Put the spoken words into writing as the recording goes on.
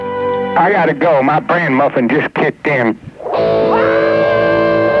I gotta go. My brain muffin just kicked in.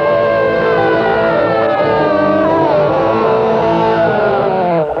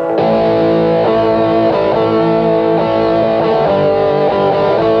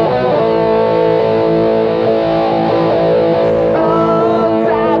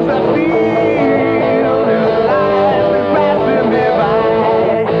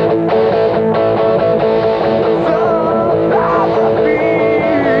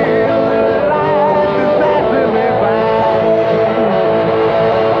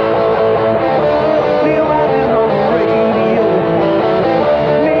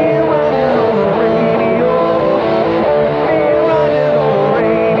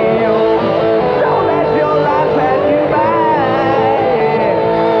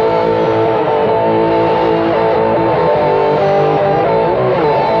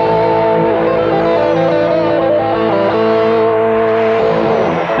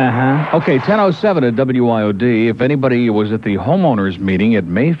 Okay, 10:07 at WIOD. If anybody was at the homeowners meeting at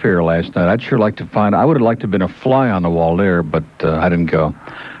Mayfair last night, I'd sure like to find... I would have liked to have been a fly on the wall there, but I didn't go.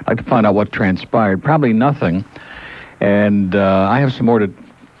 I'd like to find out what transpired. Probably nothing. And I have some more to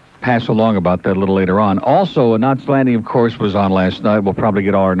pass along about that a little later on. Also, Knots Landing, of course, was on last night. We'll probably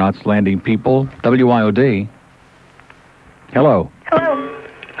get all our Knots Landing people. WIOD. Hello. Hello.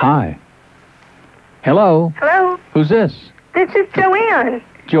 Hi. Hello. Hello. Who's this? This is Joanne.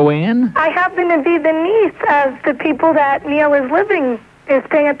 Joanne? I happen to be the niece of the people that Neil is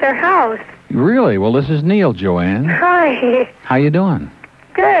staying at their house. Really? Well, this is Neil, Joanne. Hi. How you doing?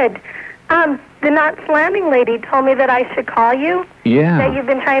 Good. The Knots Landing lady told me that I should call you. Yeah. That you've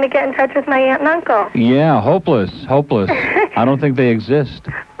been trying to get in touch with my aunt and uncle. Yeah, hopeless. I don't think they exist.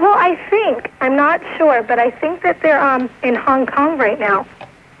 Well, I think, I'm not sure, but I think that they're in Hong Kong right now.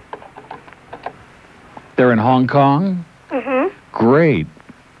 They're in Hong Kong? Mm-hmm. Great.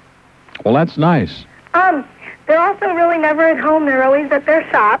 Well, that's nice. They're also really never at home. They're always at their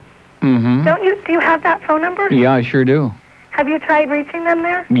shop. Mm-hmm. Do you have that phone number? Yeah, I sure do. Have you tried reaching them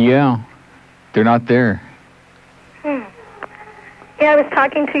there? Yeah. They're not there. Yeah, I was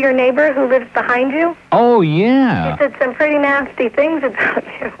talking to your neighbor who lives behind you. Oh, yeah. He said some pretty nasty things about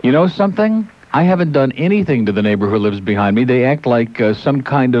you. You know something? I haven't done anything to the neighbor who lives behind me. They act like some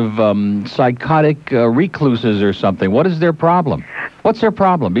kind of psychotic recluses or something. What is their problem? What's their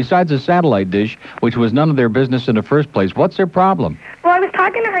problem? Besides a satellite dish, which was none of their business in the first place, what's their problem? Well, I was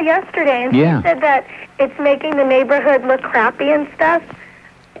talking to her yesterday, and she said that it's making the neighborhood look crappy and stuff.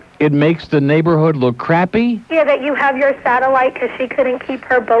 It makes the neighborhood look crappy? Yeah, that you have your satellite because she couldn't keep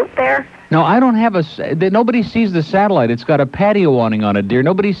her boat there. No, I don't have nobody sees the satellite. It's got a patio awning on it, dear.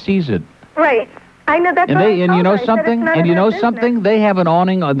 Nobody sees it. Right. I know that's. And you know something? And you know something? They have an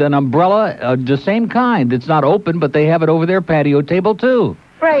awning, an umbrella, the same kind. It's not open, but they have it over their patio table too.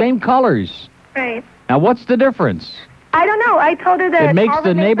 Right. Same colors. Right. Now, what's the difference? I don't know. I told her that it makes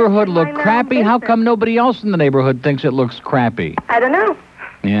the neighborhood look crappy. How come nobody else in the neighborhood thinks it looks crappy? I don't know.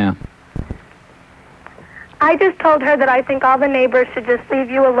 Yeah. I just told her that I think all the neighbors should just leave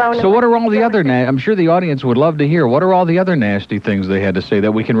you alone. So what are all the other... I'm sure the audience would love to hear. What are all the other nasty things they had to say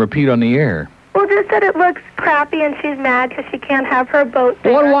that we can repeat on the air? Well, just that it looks crappy and she's mad because she can't have her boat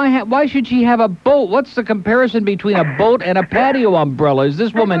there. Why should she have a boat? What's the comparison between a boat and a patio umbrella? Is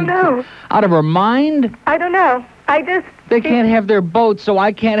this woman out of her mind? I don't know. They can't have their boat, so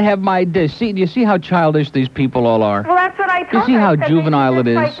I can't have my dish. See, do you see how childish these people all are? Well, that's what I told her. You see how juvenile it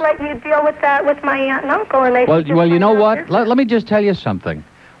is? Let you deal with that with my aunt and uncle, and they. Well, you know what? Let me just tell you something.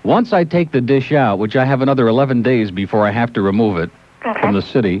 Once I take the dish out, which I have another 11 days before I have to remove it from the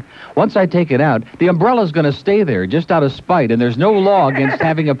city. Once I take it out, the umbrella's going to stay there just out of spite, and there's no law against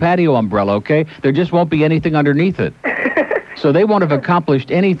having a patio umbrella. Okay? There just won't be anything underneath it. So they won't have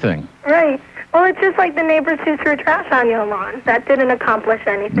accomplished anything. Right. Well, it's just like the neighbors who threw trash on your lawn. That didn't accomplish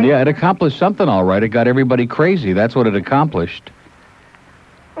anything. Yeah, it accomplished something, all right. It got everybody crazy. That's what it accomplished.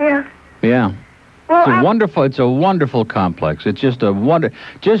 Yeah. Yeah. Well, it's a wonderful complex. It's just a wonder.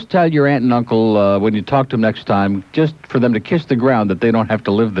 Just tell your aunt and uncle when you talk to them next time, just for them to kiss the ground that they don't have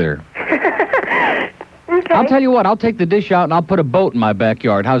to live there. Okay. I'll tell you what, I'll take the dish out and I'll put a boat in my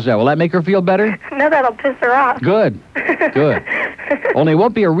backyard. How's that? Will that make her feel better? No, that'll piss her off. Good. Good. Only it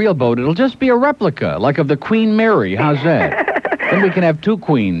won't be a real boat. It'll just be a replica, like of the Queen Mary. How's that? Then we can have two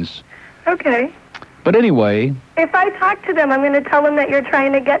queens. Okay. But anyway... If I talk to them, I'm going to tell them that you're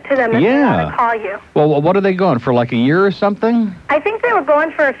trying to get to them and they want to call you. Well, what are they going, for like a year or something? I think they were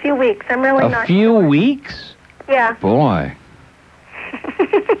going for a few weeks. I'm really not sure. A few weeks? Yeah. Boy.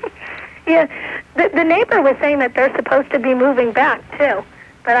 Yeah. The neighbor was saying that they're supposed to be moving back, too.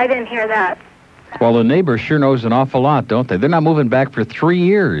 But I didn't hear that. Well, the neighbor sure knows an awful lot, don't they? They're not moving back for 3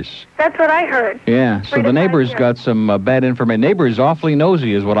 years. That's what I heard. Yeah, so the neighbor's got some bad information. Neighbor is awfully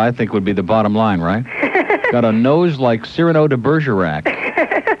nosy is what I think would be the bottom line, right? Got a nose like Cyrano de Bergerac.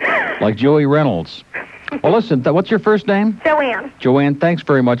 Like Joey Reynolds. Well, listen, what's your first name? Joanne. Joanne, thanks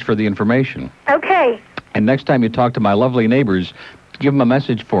very much for the information. Okay. And next time you talk to my lovely neighbors, give them a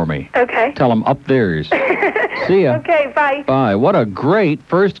message for me. Okay. Tell them up theirs. See ya. Okay, bye. Bye. What a great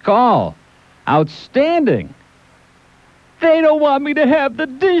first call. Outstanding. They don't want me to have the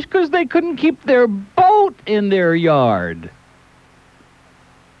dish because they couldn't keep their boat in their yard.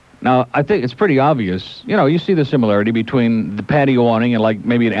 Now, I think it's pretty obvious. You know, you see the similarity between the patio awning and, like,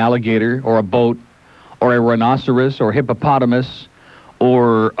 maybe an alligator or a boat or a rhinoceros or hippopotamus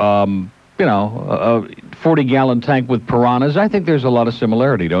or, a 40-gallon tank with piranhas. I think there's a lot of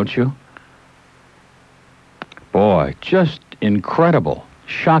similarity, don't you? Boy, just incredible.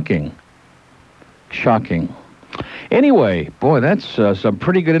 Shocking. Anyway, boy, that's some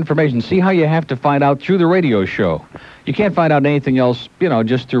pretty good information. See how you have to find out through the radio show. You can't find out anything else,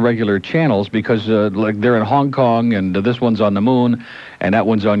 just through regular channels because, like, they're in Hong Kong and this one's on the moon and that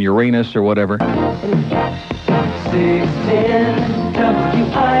one's on Uranus or whatever. 610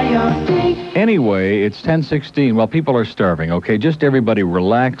 WIOD. Anyway, it's 10:16. Well, people are starving, okay? Just everybody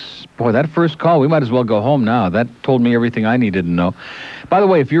relax. Boy, that first call, we might as well go home now. That told me everything I needed to know. By the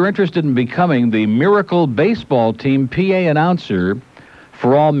way, if you're interested in becoming the Miracle Baseball Team PA announcer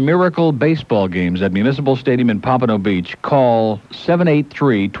for all Miracle baseball games at Municipal Stadium in Pompano Beach, call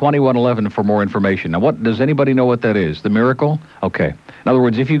 783-2111 for more information. Now, does anybody know what that is? The Miracle? Okay. In other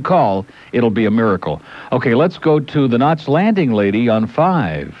words, if you call, it'll be a miracle. Okay, let's go to the Knots Landing lady on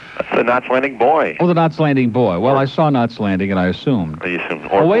 5. That's the Knots Landing boy. Oh, the Knots Landing boy. Well, I saw Knots Landing, and I assumed. You assumed.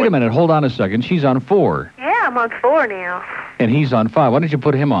 Oh, wait a minute. Hold on a second. She's on 4. Yeah, I'm on 4 now. And he's on 5. Why don't you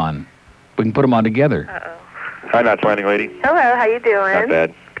put him on? We can put them on together. Uh-oh. Hi, Knots Landing lady. Hello, how you doing? Not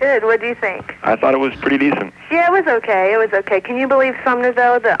bad. Good, what do you think? I thought it was pretty decent. Yeah, it was okay. Can you believe, Sumner,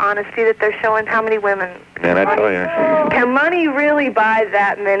 though, the honesty that they're showing? How many women? Man, I tell you. Can money really buy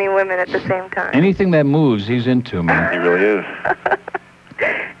that many women at the same time? Anything that moves, he's into, man. He really is.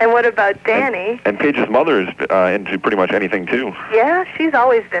 And what about Danny? And Paige's mother is into pretty much anything, too. Yeah, she's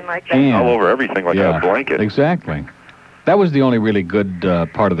always been like that. And, all over everything like a blanket. Exactly. That was the only really good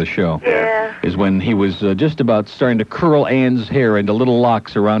part of the show. Yeah. Is when he was just about starting to curl Ann's hair into little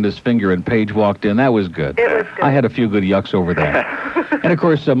locks around his finger and Paige walked in. That was good. It was good. I had a few good yucks over that. And, of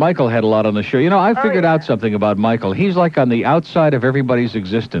course, Michael had a lot on the show. I figured out something about Michael. He's like on the outside of everybody's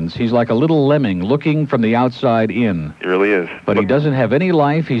existence. He's like a little lemming looking from the outside in. He really is. But he doesn't have any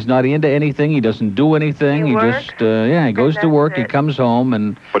life. He's not into anything. He doesn't do anything. He just, he goes to work. He comes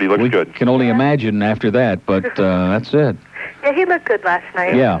home. But he looks good. We can only imagine after that, but that's it. Yeah, he looked good last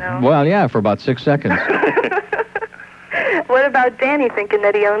night. Yeah, well, yeah, for about 6 seconds. What about Danny thinking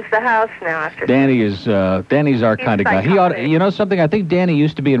that he owns the house now after? Danny's our kind of guy. He ought, something, I think Danny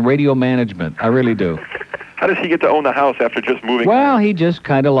used to be in radio management. I really do. How does he get to own the house after just moving? Well, he just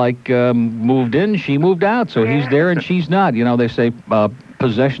kind of like moved in, she moved out, so he's there and she's not. They say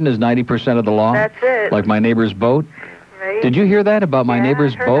possession is 90% of the law. That's it. Like my neighbor's boat. Right. Did you hear that about my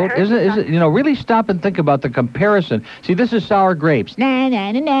neighbor's boat? Is it? Really stop and think about the comparison. See, this is sour grapes. Nah.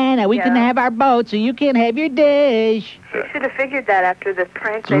 We can have our boat, so you can't have your dish. They should have figured that after the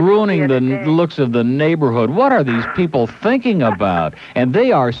prank. It's ruining the looks of the neighborhood. What are these people thinking about? And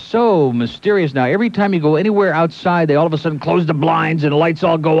they are so mysterious now. Every time you go anywhere outside, they all of a sudden close the blinds and lights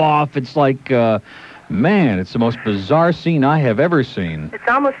all go off. It's like... Man, it's the most bizarre scene I have ever seen. It's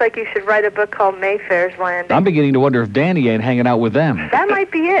almost like you should write a book called Mayfair's Landing. I'm beginning to wonder if Danny ain't hanging out with them. That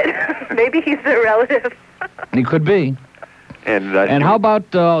might be it. Maybe he's their relative. He could be. And how about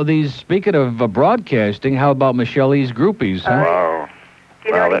these, speaking of broadcasting, how about Michelle E's groupies, huh? Wow. Do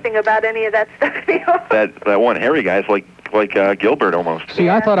you know anything about any of that stuff, Neil? That one Harry guy's like Gilbert almost. See,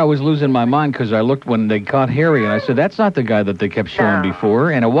 I thought I was losing my mind because I looked when they caught Harry, and I said, that's not the guy that they kept showing before,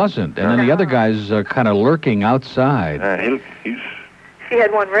 and it wasn't. And then the other guy's kind of lurking outside. She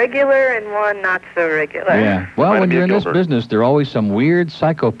had one regular and one not so regular. Yeah. Well, when you're in this business, there are always some weird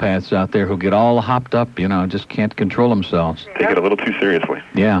psychopaths out there who get all hopped up, just can't control themselves. Take it a little too seriously.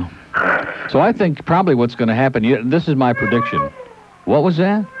 Yeah. So I think probably what's going to happen, this is my prediction. What was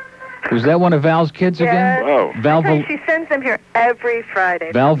that? Was that one of Val's kids again? Oh. She sends them here every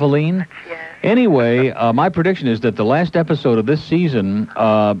Friday. Valvoline? Yeah. Anyway, my prediction is that the last episode of this season,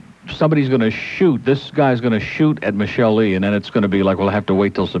 somebody's going to shoot. This guy's going to shoot at Michelle Lee, and then it's going to be like, we'll have to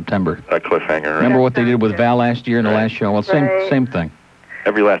wait till September. A cliffhanger. Right? Remember what they did with Val last year in the last show? Well, same thing.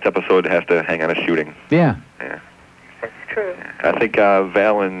 Every last episode has to hang on a shooting. Yeah. That's true. I think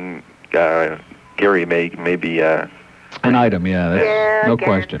Val and Gary may be an item. Yeah, that's no again.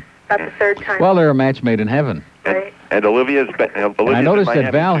 question. About the third time. Well, they're a match made in heaven. Right. and Olivia's. And I noticed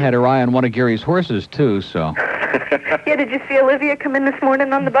that Val had her eye on one of Gary's horses too. So. Yeah, did you see Olivia come in this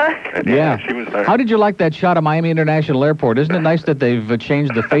morning on the bus? Yeah. She was. How did you like that shot of Miami International Airport? Isn't it nice that they've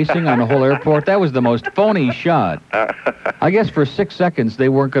changed the facing on the whole airport? That was the most phony shot. I guess for 6 seconds they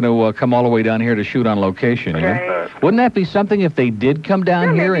weren't going to come all the way down here to shoot on location. You know? Right. Wouldn't that be something if they did come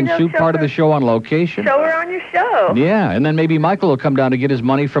down here and shoot part of the show on location? Show her on your show. Yeah, and then maybe Michael will come down to get his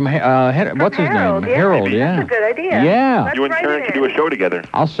money from what's his name? Yeah. Harold. Yeah. That's a good idea. Yeah. Let's You and write Karen it could in. do a show together.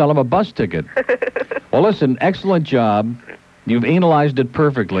 I'll sell him a bus ticket. Well, listen, excellent job. You've analyzed it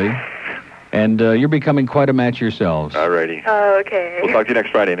perfectly, and you're becoming quite a match yourselves. All righty. Oh, okay. We'll talk to you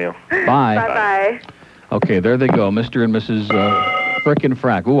next Friday, Neil. Bye. Bye-bye. Okay, there they go, Mr. and Mrs. Frickin'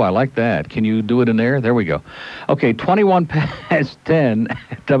 Frack. Ooh, I like that. Can you do it in there? There we go. Okay, 21 past 10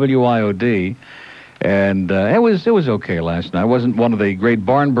 at WIOD. And it was okay last night. It wasn't one of the great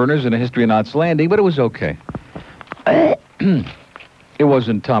barn burners in the history of Knots Landing, but it was okay. It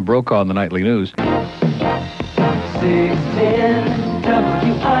wasn't Tom Brokaw on the Nightly News. 610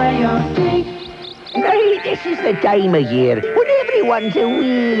 WIOD. Hey, this is the time of year when everyone's a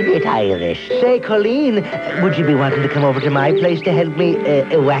wee bit Irish. Say, Colleen, would you be wanting to come over to my place to help me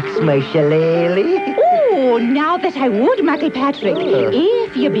wax my shillelagh? Oh, now that I would, Matty Patrick,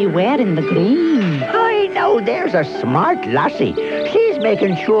 if you be wearing the green. I know, there's a smart lassie. She's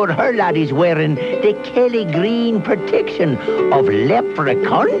making sure her laddie's wearing the Kelly Green protection of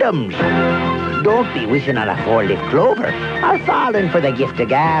leprechauns. Don't be wishing on a four-leaf clover or falling for the gift of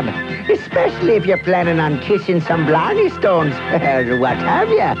gab, especially if you're planning on kissing some blarney stones or what have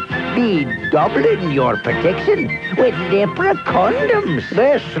you. Be doubling your protection with leprechauns.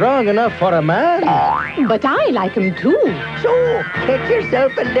 They're strong enough for a man. But I like 'em too. So, get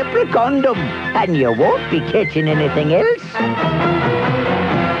yourself a leprechaun and you won't be catching anything else.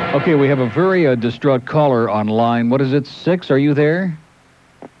 Okay, we have a very distraught caller on line. What is it, 6? Are you there?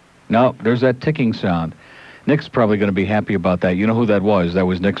 No, there's that ticking sound. Nick's probably going to be happy about that. You know who that was? That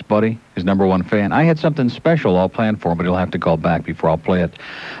was Nick's buddy, his #1 fan. I had something special all planned for him, but he'll have to call back before I'll play it.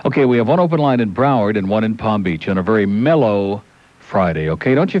 Okay, we have one open line in Broward and one in Palm Beach on a very mellow Friday,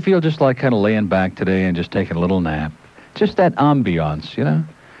 okay? Don't you feel just like kind of laying back today and just taking a little nap? Just that ambiance, you know?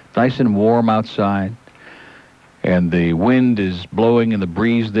 Nice and warm outside. And the wind is blowing and the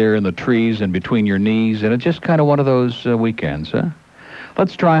breeze there in the trees and between your knees. And it's just kind of one of those weekends, huh?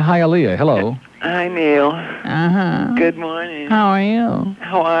 Let's try Hialeah. Hello. Hi, Neil. Uh-huh. Good morning. How are you?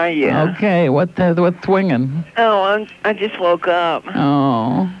 How are you? Okay. What's swinging? Oh, I just woke up.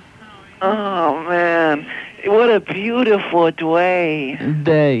 Oh. Oh, man. What a beautiful day.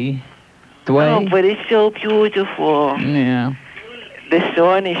 Day. Oh, but it's so beautiful. Yeah. The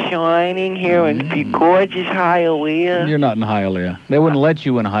sun is shining here in the gorgeous Hialeah. You're not in Hialeah. They wouldn't let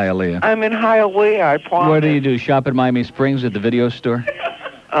you in Hialeah. I'm in Hialeah, I promise. What do you do? Shop at Miami Springs at the video store?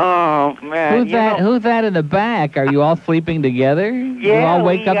 Oh, man. Who's that in the back? Are you all sleeping together? Yeah, you all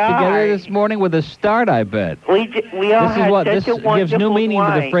wake we up together are. this morning with a start, I bet. We all This is had what such this a wonderful gives new meaning to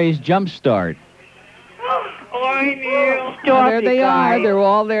the night. phrase jump start. Oh, Neil. Oh, there they are. They're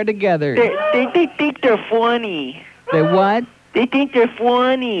all there together. They think they're funny. They what? They think they're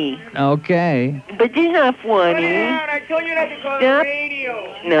funny. Okay. But they're not funny. I told you not to call Yep. the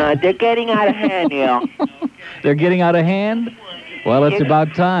radio. No, they're getting out of hand now. They're getting out of hand? Well, it's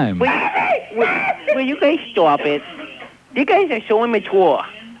about time. Will you guys stop it? You guys are so immature.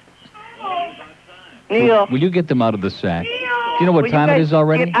 Neil. Will you get them out of the sack? Do you know what will time you it guys is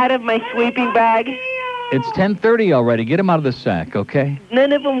already? Get out of my sleeping bag. It's 10:30 already. Get them out of the sack, okay?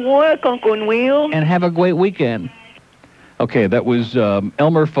 None of them work, Uncle Neil. And have a great weekend. Okay, that was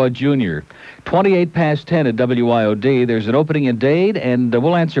Elmer Fudd Jr. 28 past 10 at WIOD. There's an opening in Dade, and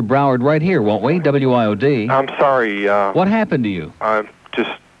we'll answer Broward right here, won't we? WIOD. I'm sorry. What happened to you? I just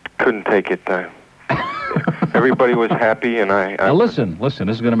couldn't take it. Everybody was happy, and I Now listen. This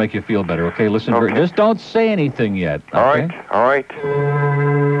is going to make you feel better, okay? Listen, Okay. just don't say anything yet. Okay? All right.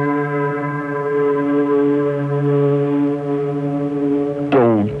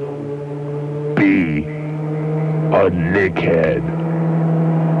 Don't be a nickhead.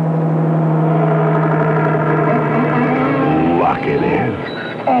 Lock it in.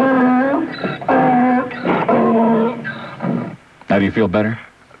 Now, do you feel better?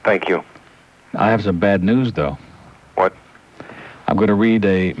 Thank you. I have some bad news, though. What? I'm going to read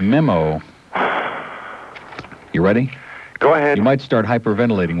a memo. You ready? Go ahead. You might start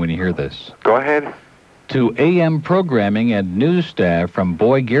hyperventilating when you hear this. Go ahead. To AM programming and news staff from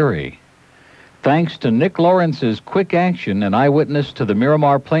Boy Gary. Thanks to Nick Lawrence's quick action, an eyewitness to the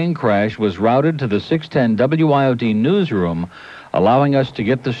Miramar plane crash was routed to the 610 WIOD newsroom, allowing us to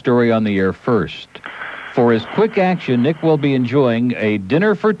get the story on the air first. For his quick action, Nick will be enjoying a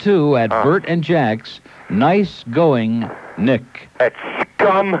dinner for two at Bert and Jack's. Nice going, Nick. That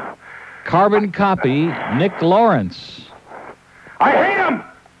scum. Carbon copy, Nick Lawrence. I hate him!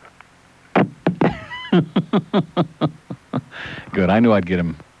 Good. I knew I'd get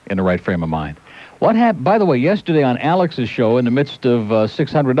him in the right frame of mind. What happened? By the way, yesterday on Alex's show, in the midst of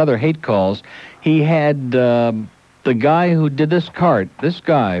 600 other hate calls, he had the guy who did this cart. This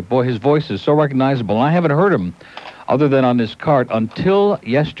guy, boy, his voice is so recognizable. And I haven't heard him other than on this cart until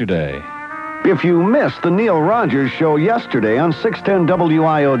yesterday. If you missed the Neil Rogers show yesterday on 610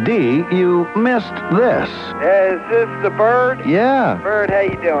 WIOD, you missed this. Is this the Bird? Yeah. Bird, how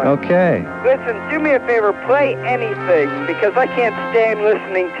you doing? Okay. Listen, do me a favor, play anything, because I can't stand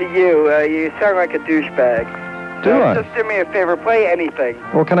listening to you. You sound like a douchebag. Do I? Just do me a favor, play anything.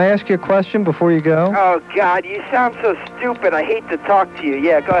 Well, can I ask you a question before you go? Oh, God, you sound so stupid. I hate to talk to you.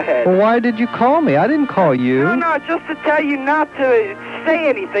 Yeah, go ahead. Well, why did you call me? I didn't call you. No, just to tell you not to say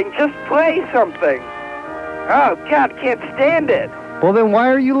anything. Just play something. Oh, God, can't stand it. Well, then why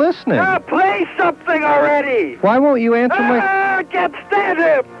are you listening? Oh, play something already. Why won't you answer my... I can't stand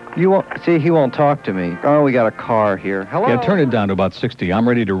him. You won't... See, he won't talk to me. Oh, we got a car here. Hello? Yeah, turn it down to about 60. I'm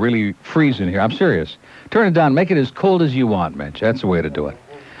ready to really freeze in here. I'm serious. Turn it down. Make it as cold as you want, Mitch. That's the way to do it.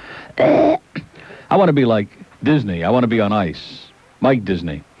 I want to be like Disney. I want to be on ice. Mike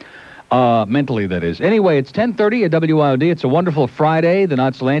Disney. Mentally, that is. Anyway, it's 10:30 at WIOD. It's a wonderful Friday. The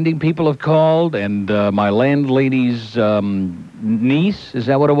Knots Landing people have called, and my landlady's niece, is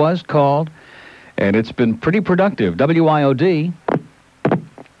that what it was, called? And it's been pretty productive. WIOD.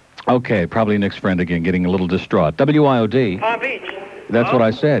 Okay, probably Nick's friend again, getting a little distraught. WIOD. Palm Beach. That's Hello? what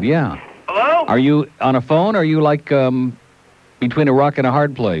I said, yeah. Hello? Are you on a phone, or are you like between a rock and a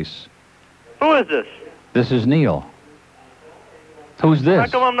hard place? Who is this? This is Neil. Who's this? How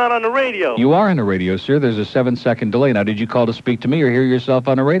come I'm not on the radio? You are on the radio, sir. There's a 7-second delay. Now, did you call to speak to me or hear yourself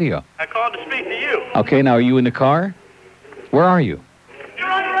on the radio? I called to speak to you. Okay, now, are you in the car? Where are you? You're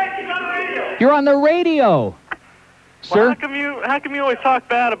on the radio. You're on the radio! Sir? Well, how come you always talk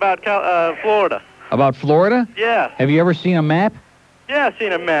bad about Florida? About Florida? Yeah. Have you ever seen a map? Yeah, I've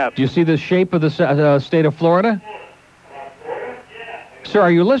seen a map. Do you see the shape of the state of Florida? Sir,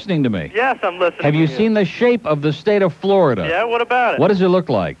 are you listening to me? Yes, I'm listening. Have you seen the shape of the state of Florida? Yeah, what about it? What does it look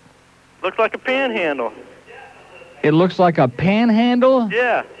like? Looks like a panhandle. It looks like a panhandle?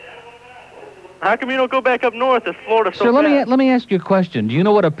 Yeah. How come you don't go back up north if Florida's so Sir, bad? let me ask you a question. Do you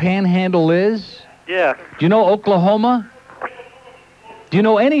know what a panhandle is? Yeah. Do you know Oklahoma? Do you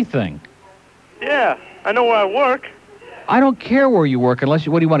know anything? Yeah, I know where I work. I don't care where you work unless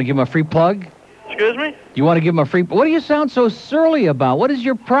you... What, do you want to give him a free plug? Excuse me? You want to give him a free... What do you sound so surly about? What is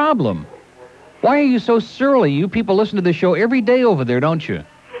your problem? Why are you so surly? You people listen to the show every day over there, don't you?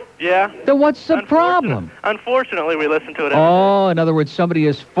 Yeah. Then what's the problem? Unfortunately, we listen to it every Oh, in other words, somebody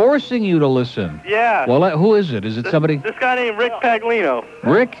is forcing you to listen. day. Yeah. Well, who is it? Is it somebody... This guy named Rick Paglino.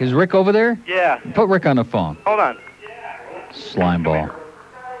 Rick? Is Rick over there? Yeah. Put Rick on the phone. Hold on. Slimeball.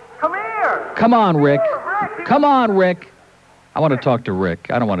 Come here. Come on, Rick. Come on, Rick. I want to talk to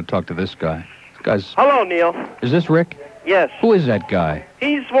Rick. I don't want to talk to this guy. This guy's... Hello, Neil. Is this Rick? Yes. Who is that guy?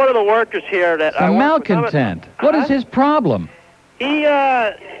 He's one of the workers here that A malcontent. What is his problem? He,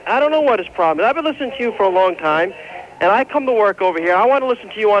 I don't know what his problem is. I've been listening to you for a long time, and I come to work over here. I want to listen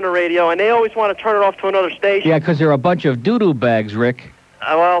to you on the radio, and they always want to turn it off to another station. Yeah, because they're a bunch of doo-doo bags, Rick.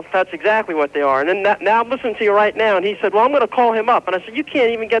 Well, that's exactly what they are. And then now I'm listening to you right now, and he said, well, I'm going to call him up. And I said, you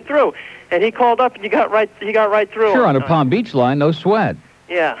can't even get through. And he called up, and he got right through. Sure, on a Palm Beach line, no sweat.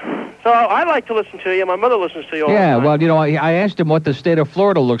 Yeah. So I like to listen to you. My mother listens to you all the Yeah, time. well, you know, I asked him what the state of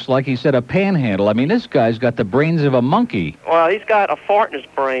Florida looks like. He said a panhandle. I mean, this guy's got the brains of a monkey. Well, he's got a fart in his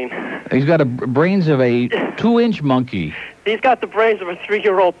brain. He's got brains of a 2-inch monkey. He's got the brains of a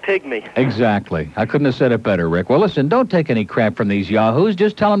 3-year-old pygmy. Exactly. I couldn't have said it better, Rick. Well, listen, don't take any crap from these yahoos.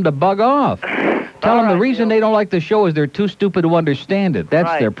 Just tell them to bug off. Tell them the reason they don't like the show is they're too stupid to understand it.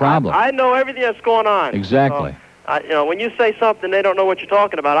 That's their problem. I know everything that's going on. Exactly. So, when you say something they don't know what you're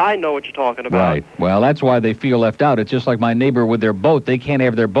talking about, I know what you're talking about. Right. Well, that's why they feel left out. It's just like my neighbor with their boat. They can't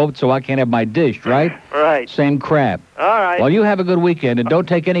have their boat, so I can't have my dish, right? Right. Same crap. All right. Well, you have a good weekend, and don't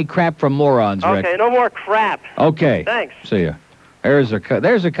take any crap from morons, Rick. Okay, no more crap. Okay. Thanks. See ya. There's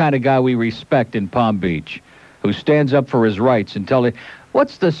a kind of guy we respect in Palm Beach who stands up for his rights and tell you,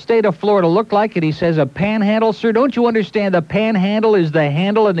 what's the state of Florida look like? And he says a panhandle. Sir, don't you understand the panhandle is the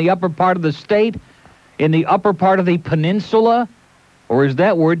handle in the upper part of the state? In the upper part of the peninsula, Or is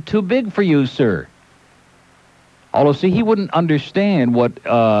that word too big for you, sir? Although, see, he wouldn't understand what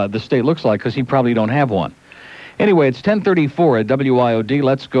the state looks like because he probably don't have one. Anyway, it's 10:34 at WIOD.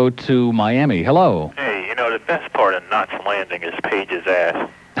 Let's go to Miami. Hello. Hey, you know, the best part of Knots Landing is Paige's ass.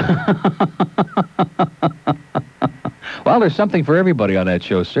 Well, there's something for everybody on that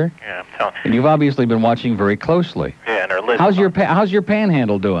show, sir. Yeah, I'm telling you. And you've obviously been watching very closely. Yeah, and they're listening. How's your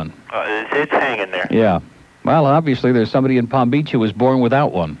panhandle doing? It's hanging there. Yeah. Well, obviously there's somebody in Palm Beach who was born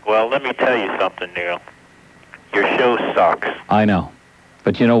without one. Well, let me tell you something, Neil. Your show sucks. I know.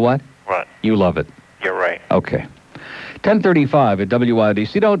 But you know what? What? You love it. You're right. Okay. 10:35 at WIOD.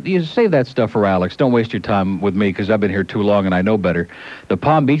 See, don't you save that stuff for Alex. Don't waste your time with me because I've been here too long and I know better. The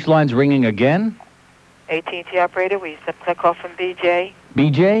Palm Beach line's ringing again? AT&T operator, we accept a call from BJ.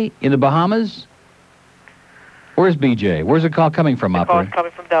 BJ in the Bahamas? Where's BJ? Where's the call coming from, operator? The call's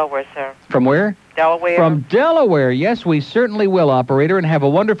coming from Delaware, sir. From where? Delaware. From Delaware. Yes, we certainly will, operator, and have a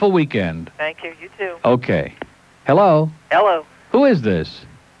wonderful weekend. Thank you. You too. Okay. Hello? Hello. Who is this?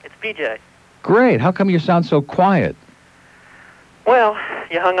 It's BJ. Great. How come you sound so quiet? Well,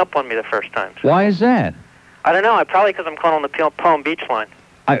 you hung up on me the first time. So. Why is that? I don't know. Probably because I'm calling on the Palm Beach line.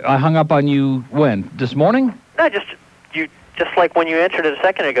 I hung up on you when? This morning? No, just like when you answered it a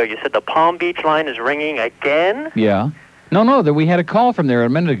second ago. You said the Palm Beach line is ringing again? Yeah. No, we had a call from there a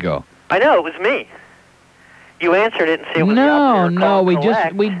minute ago. I know, it was me. You answered it and said it was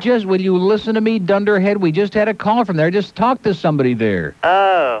we just, will you listen to me, dunderhead? We just had a call from there. I just talked to somebody there.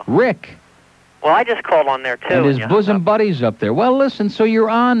 Oh. Rick. Well, I just called on there, too. And his bosom buddies up there. Well, listen, so you're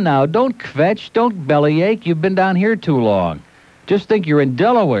on now. Don't kvetch. Don't bellyache. You've been down here too long. Just think you're in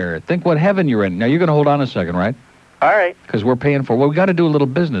Delaware. Think what heaven you're in. Now, you're going to hold on a second, right? All right. Because we're paying for it. Well, we got to do a little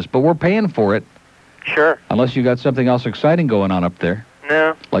business, but we're paying for it. Sure. Unless you got something else exciting going on up there.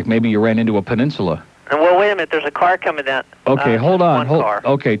 No. Like maybe you ran into a peninsula. Well, wait a minute. There's a car coming down. Okay, hold on. Car.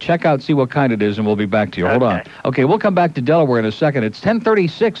 Okay, check out, see what kind it is, and we'll be back to you. Hold on. Okay, we'll come back to Delaware in a second. It's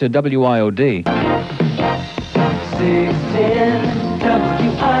 10:36 at WIOD. 610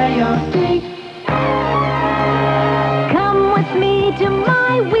 WIOD. Come with me to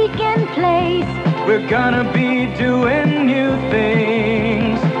my weekend place. We're gonna be doing new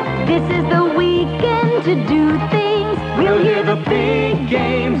things. This is the weekend to do things. We'll hear the big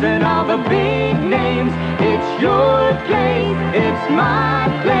games and all the big names. It's your place, it's my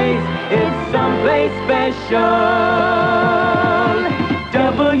place, it's someplace special.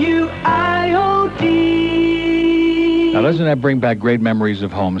 WIOD. Now, doesn't that bring back great memories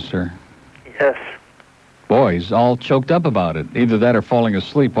of home, sir? Yes. Boy, he's all choked up about it. Either that or falling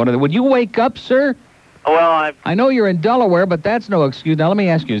asleep. Would you wake up, sir? Well, I know you're in Delaware, but that's no excuse. Now, let me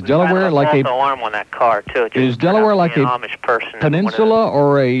ask you, is Delaware like a... alarm on that car, too. Is Delaware like a Amish person peninsula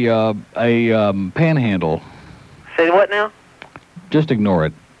or a panhandle? Say what now? Just ignore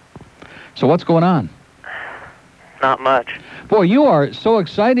it. So what's going on? Not much. Boy, you are so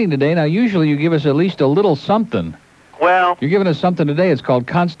exciting today. Now, usually you give us at least a little something. Well... You're giving us something today. It's called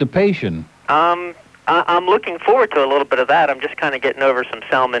constipation. I'm looking forward to a little bit of that. I'm just kind of getting over some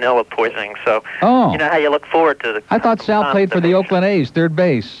salmonella poisoning, so... Oh. You know how you look forward to the... I thought Sal played for the Oakland A's, third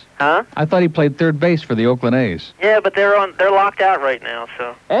base. Huh? I thought he played third base for the Oakland A's. Yeah, but they're locked out right now,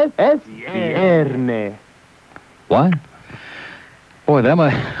 so... Viernes. What? Boy,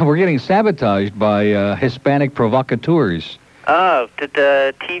 we're getting sabotaged by Hispanic provocateurs. Oh, did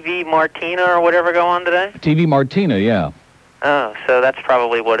the TV Martina or whatever go on today? TV Martina, yeah. Oh, so that's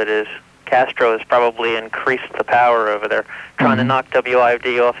probably what it is. Castro has probably increased the power over there, trying to knock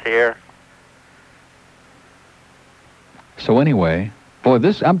WIOD off the air. So anyway, boy,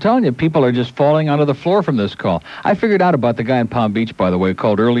 I'm telling you, people are just falling onto the floor from this call. I figured out about the guy in Palm Beach, by the way,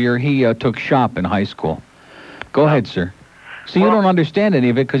 called earlier. He took shop in high school. Go ahead, sir. So you don't understand any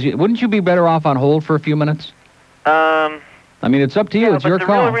of it, because wouldn't you be better off on hold for a few minutes? I mean, it's up to you. It's your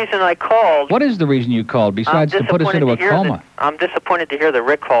call. The real reason I called... What is the reason you called, besides to put us into a coma? I'm disappointed to hear that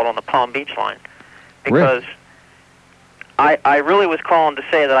Rick called on the Palm Beach line. Because I really was calling to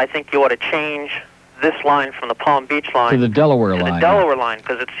say that I think you ought to change this line from the Palm Beach line... To the Delaware line. To the Delaware line,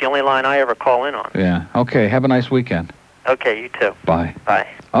 because it's the only line I ever call in on. Yeah. Okay, have a nice weekend. Okay, you too. Bye. Bye.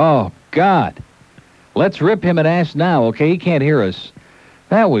 Oh, God. Let's rip him an ass now, okay? He can't hear us.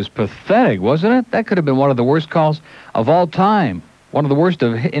 That was pathetic, wasn't it? That could have been one of the worst calls of all time. One of the worst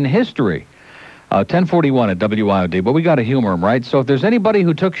in history. 1041 at WIOD. But we got to humor him, right? So if there's anybody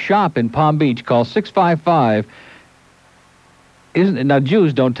who took shop in Palm Beach, call 655. Now,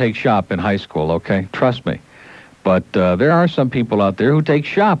 Jews don't take shop in high school, okay? Trust me. But there are some people out there who take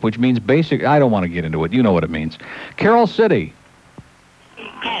shop, which means basic... I don't want to get into it. You know what it means. Carol City.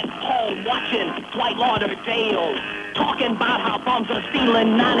 at home watching Dwight Lauderdale, talking about how bums are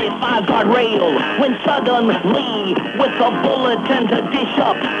stealing 95 guardrail. When suddenly, with a bulletin to dish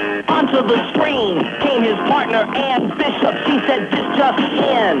up, onto the screen came his partner, Ann Bishop. She said, this just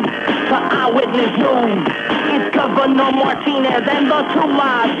in to Eyewitness News. It's Governor Martinez and the Two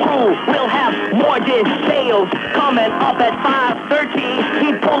Live crew. We'll have more details coming up at 5:30.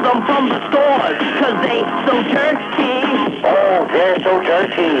 He pulled them from the stores, cause they so dirty. Oh, they're so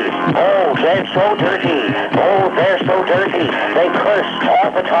dirty. Oh, they're so dirty. Oh, they're so dirty. They curse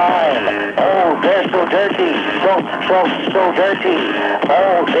all the time. Oh, they're so dirty. So dirty.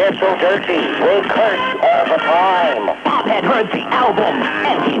 Oh, they're so dirty. They curse all the time. Bob had heard the album,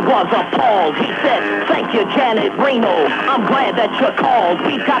 and he was appalled. He said, thank you, Janet Reno. I'm glad that you called.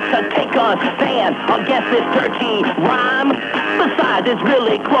 We've got to take a stand against this dirty rhyme. Besides, it's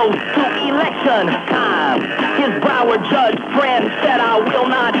really close to election time. His Broward judge friend said, I will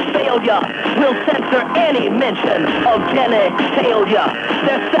not fail ya. We'll censor any mention of genitalia.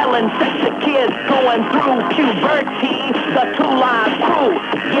 They're selling sex to kids going through puberty. The Two Live crew,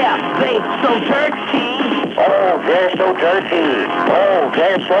 yeah, they so dirty. Oh, they're so dirty. Oh,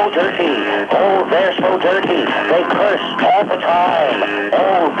 they're so dirty. Oh, they're so dirty. They curse all the time.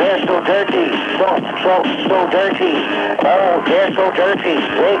 Oh, they're so dirty. So dirty. Oh, they're so dirty.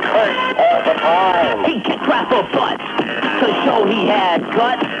 They curse all the time. He kicked Rapper butt to show he had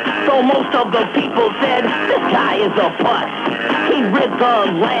guts. So most of the people said, this guy is a bust. He rid the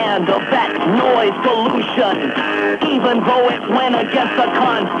land of that noise pollution, even though it went against the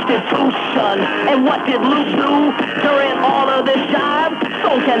Constitution. And what did Luke do during all of this jive?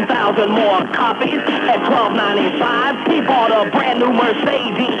 Sold 10,000 more copies at $12.95. He bought a brand new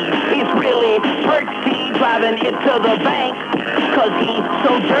Mercedes. He's really dirty, driving it to the bank, cause he's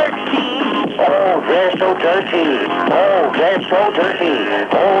so dirty. Oh, they're so dirty. Oh, they're so dirty.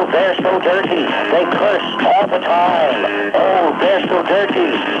 Oh, they're so dirty. They curse all the time. Oh, they're so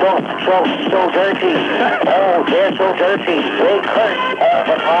dirty. So dirty. Oh, they're so dirty. They curse all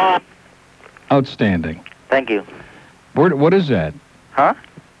the time. Outstanding. Thank you. What is that? Huh?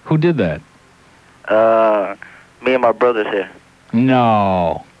 Who did that? Me and my brothers here.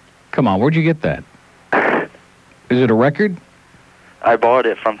 No. Come on, where'd you get that? Is it a record? I bought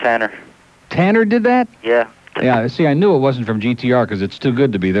it from Tanner. Tanner did that? Yeah. Yeah, see, I knew it wasn't from GTR because it's too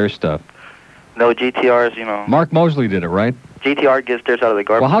good to be their stuff. No, GTR's, you know. Mark Mosley did it, right? GTR gets theirs out of the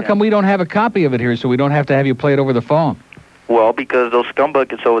garbage. Well, how come we don't have a copy of it here so we don't have to have you play it over the phone? Well, because those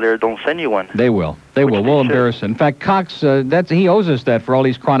scumbuckets over there don't send you one. They will. They will. We'll embarrass him. In fact, Cox, he owes us that for all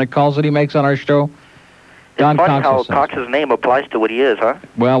these chronic calls that he makes on our show. Don It's funny Cox how Cox's name applies to what he is, huh?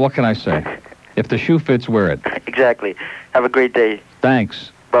 Well, what can I say? If the shoe fits, wear it. Exactly. Have a great day.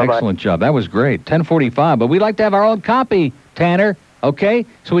 Thanks. Bye-bye. Excellent job. That was great. 10:45. But we'd like to have our own copy, Tanner, okay?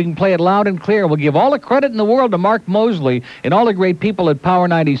 So we can play it loud and clear. We'll give all the credit in the world to Mark Mosley and all the great people at Power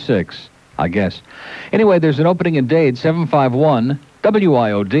 96, I guess. Anyway, there's an opening in Dade, 751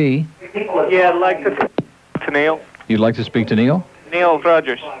 WIOD. Yeah, I'd like to speak to Neil. You'd like to speak to Neil? Neil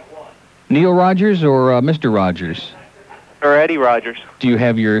Rogers. Neil Rogers or Mr. Rogers? Or Eddie Rogers. Do you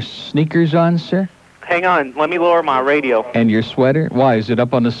have your sneakers on, sir? Hang on, let me lower my radio. And your sweater? Why, is it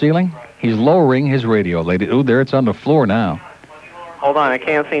up on the ceiling? He's lowering his radio, lady. Ooh, there it's on the floor now. Hold on, I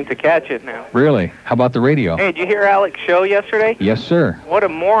can't seem to catch it now. Really? How about the radio? Hey, did you hear Alec's show yesterday? Yes, sir. What a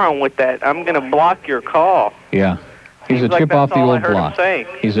moron with that. I'm going to block your call. Yeah. He's Seems a chip like off that's the all I old heard him block. saying.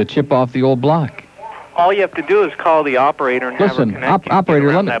 He's a chip off the old block. All you have to do is call the operator and have her Listen, connect you operator,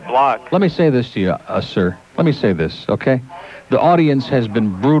 around that block. let me say this to you, sir. Let me say this, okay? The audience has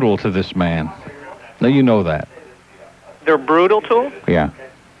been brutal to this man. Now, you know that. They're brutal to him? Yeah.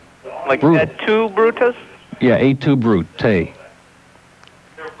 Like Brutal. at two Brutus? Yeah, A2 Brute.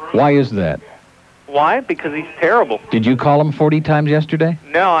 Why is that? Why? Because he's terrible. Did you call him 40 times yesterday?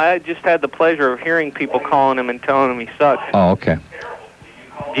 No, I just had the pleasure of hearing people calling him and telling him he sucks. Oh, okay.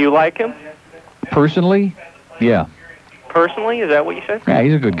 Do you like him? Personally? Yeah. Personally? Is that what you said? Yeah,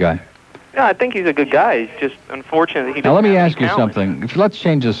 he's a good guy. Yeah, I think he's a good guy. It's just unfortunate that he Now, let doesn't me have ask any you talent. something. Let's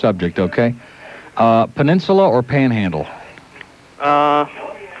change the subject, okay? Peninsula or Panhandle?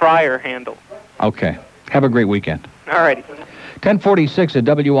 Friar handle. Okay. Have a great weekend. All righty. 1046 at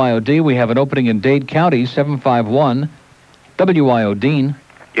WIOD. We have an opening in Dade County, 751 WIOD.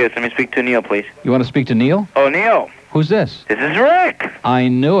 Yes, let me speak to Neil, please. You want to speak to Neil? Oh, Neil. Who's this? This is Rick. I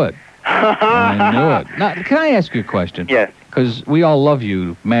knew it. I knew it. Now, can I ask you a question? Yes. Because we all love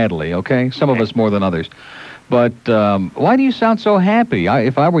you madly, okay? Some of us more than others. But why do you sound so happy?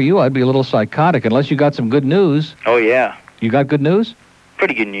 If I were you, I'd be a little psychotic, unless you got some good news. Oh, yeah. You got good news?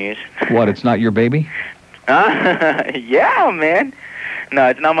 Pretty good news. What, it's not your baby? Yeah, man. No,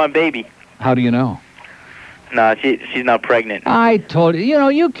 it's not my baby. How do you know? No, she's not pregnant. I told you. You know,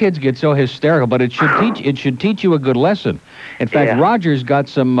 you kids get so hysterical, but it should teach you a good lesson. In fact, Roger's got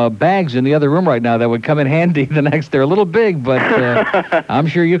some bags in the other room right now that would come in handy the next. They're a little big, but I'm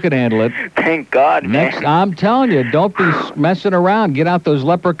sure you could handle it. Thank God, man. I'm man. telling you, don't be messing around. Get out those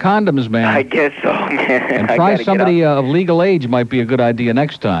leper condoms, man. I guess so, man. And try somebody of legal age might be a good idea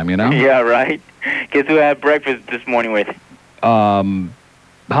next time, you know? Yeah, right. Guess who I had breakfast this morning with? How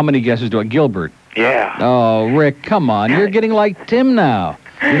many guesses do I? Gilbert. Yeah. Oh, Rick, come on. You're getting like Tim now.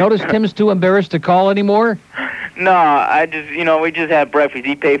 You notice Tim's too embarrassed to call anymore? No, I just, we just had breakfast.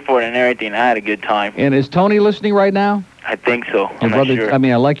 He paid for it and everything. I had a good time. And is Tony listening right now? I think so. Your brother, sure. I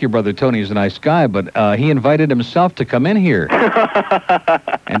mean, I like your brother Tony. He's a nice guy, but he invited himself to come in here.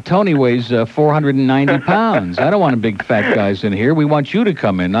 And Tony weighs 490 pounds. I don't want big fat guys in here. We want you to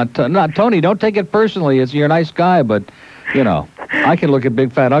come in, not Tony. Don't take it personally. You're a nice guy, but, I can look at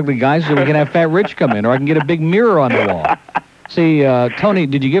big fat ugly guys, so we can have Fat Rich come in, or I can get a big mirror on the wall. See, Tony,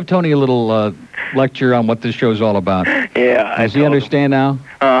 did you give Tony a little lecture on what this show's all about? Yeah. Does he understand now?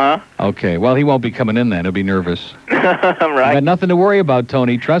 Uh-huh. Okay. Well, he won't be coming in then. He'll be nervous. Right. You got nothing to worry about,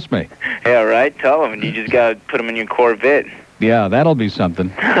 Tony. Trust me. Yeah, right. Tell him. You just got to put him in your Corvette. Yeah, that'll be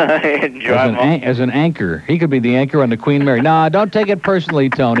something. As an anchor. He could be the anchor on the Queen Mary. Nah, don't take it personally,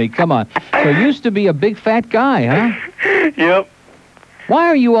 Tony. Come on. So you used to be a big fat guy, huh? Yep. Why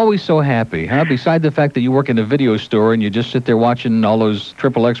are you always so happy, huh? Beside the fact that you work in a video store and you just sit there watching all those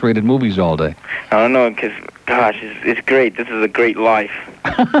XXX rated movies all day. I don't know, because, gosh, it's great. This is a great life.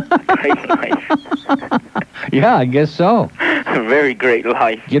 Great life. Yeah, I guess so. A very great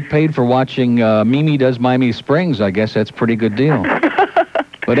life. Get paid for watching Mimi Does Miami Springs. I guess that's a pretty good deal.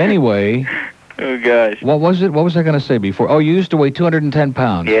 But anyway... Oh, gosh. What was it? What was I going to say before? Oh, you used to weigh 210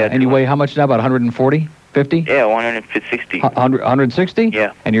 pounds. Yeah. And you weigh how much now? About 140? 50? Yeah, 160. 160?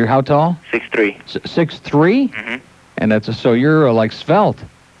 Yeah. And you're how tall? 6'3". 6'3"? Mm-hmm. And so you're like svelte.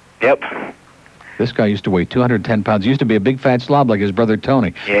 Yep. This guy used to weigh 210 pounds. He used to be a big fat slob like his brother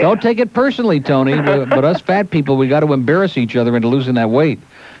Tony. Yeah. Don't take it personally, Tony, but us fat people, we got to embarrass each other into losing that weight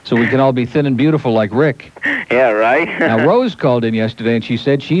so we can all be thin and beautiful like Rick. Yeah, right? Now, Rose called in yesterday, and she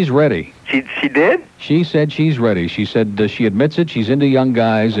said she's ready. She did? She said she's ready. She said she admits it. She's into young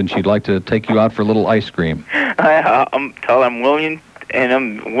guys, and she'd like to take you out for a little ice cream. I'm willing, and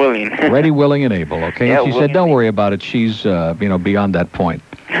I'm willing. Ready, willing, and able, okay? Yeah, and she said, don't worry about it. She's, beyond that point.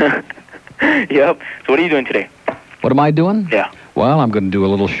 Yep. So what are you doing today? What am I doing? Yeah. Well, I'm going to do a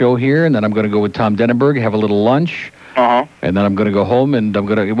little show here, and then I'm going to go with Tom Denenberg, have a little lunch. Uh-huh. And then I'm going to go home, and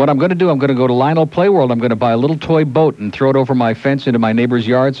what I'm going to do, I'm going to go to Lionel Playworld. I'm going to buy a little toy boat and throw it over my fence into my neighbor's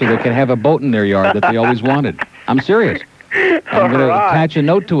yard so they can have a boat in their yard that they always wanted. I'm serious. I'm going to attach a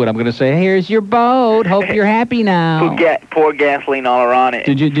note to it. I'm going to say, here's your boat. Hope you're happy now. Pour gasoline all around it.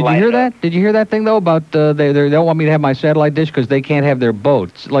 Did you hear that? Did you hear that thing, though, about they don't want me to have my satellite dish because they can't have their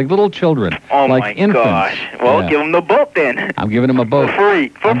boats? Like little children. Oh, like my infants. gosh. Well, give them the boat, then. I'm giving them a boat. For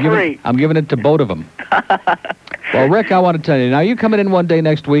free. I'm giving it to both of them. Well, Rick, I want to tell you, now you coming in one day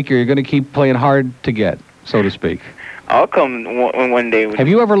next week, or you're going to keep playing hard to get, so to speak? I'll come one day. Have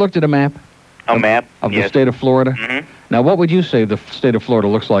you ever looked at a map? A map? Of the state of Florida? Mm-hmm. Now, what would you say the state of Florida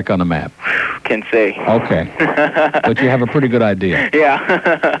looks like on a map? Can say. Okay. But you have a pretty good idea.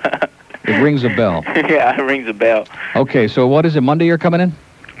 Yeah. It rings a bell. Yeah, it rings a bell. Okay, so what is it, Monday you're coming in?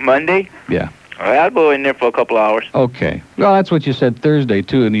 Monday? Yeah. I'll go in there for a couple hours. Okay. Well, that's what you said Thursday,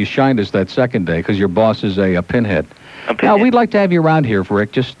 too, and you shined us that second day because your boss is a pinhead. Now, we'd like to have you around here,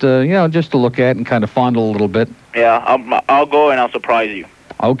 Rick, just to look at and kind of fondle a little bit. Yeah, I'll go and I'll surprise you.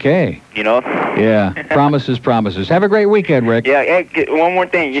 Okay. You know? Yeah. Promises. Have a great weekend, Rick. Yeah, one more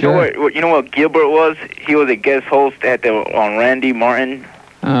thing. You know what Gilbert was? He was a guest host on Randy Martin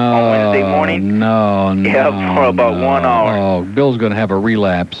on Wednesday morning. No. Yeah, for about 1 hour. Oh, Bill's going to have a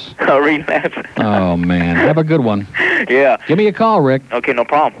relapse. A relapse? Oh, man. Have a good one. Yeah. Give me a call, Rick. Okay, no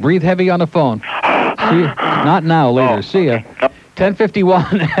problem. Breathe heavy on the phone. See you. Not now, later. Oh, see ya. Okay.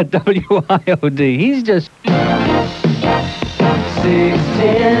 10:51 at WIOD. He's just...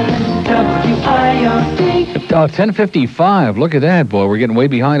 610 WIOD. 10:55. Look at that, boy. We're getting way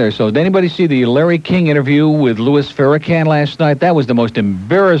behind ourselves. Did anybody see the Larry King interview with Louis Farrakhan last night? That was the most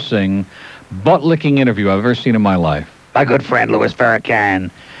embarrassing, butt-licking interview I've ever seen in my life. My good friend, Louis Farrakhan.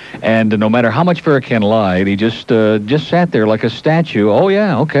 And no matter how much Farrakhan lied, he just sat there like a statue. Oh,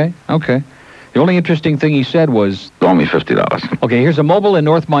 yeah, okay. The only interesting thing he said was... Loan me $50. Okay, here's a mobile in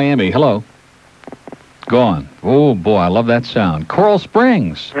North Miami. Hello. Gone. Oh, boy, I love that sound. Coral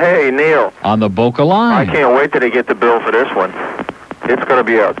Springs. Hey, Neil. On the Boca line. I can't wait till they get the bill for this one. It's going to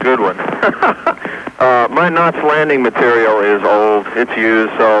be a good one. My Knots Landing material is old. It's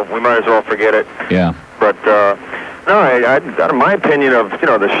used, so we might as well forget it. Yeah. But, no, my opinion of,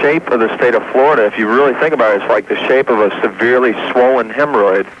 the shape of the state of Florida, if you really think about it, it's like the shape of a severely swollen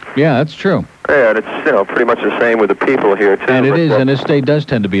hemorrhoid. Yeah, that's true. Yeah, and it's, pretty much the same with the people here, too. And it is, and this state does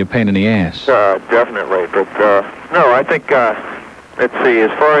tend to be a pain in the ass. Definitely. But, no, I think, let's see,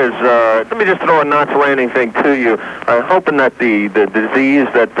 as far as, let me just throw a Knots Landing thing to you. I'm hoping that the disease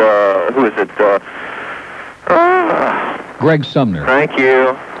that, who is it, Greg Sumner. Thank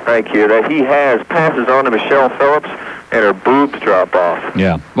you. That he passes on to Michelle Phillips, and her boobs drop off.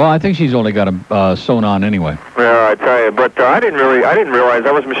 Yeah. Well, I think she's only got them sewn on anyway. Yeah, I tell you. But I didn't realize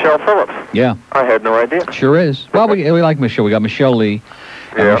that was Michelle Phillips. Yeah. I had no idea. Sure is. Well, we like Michelle. We got Michelle Lee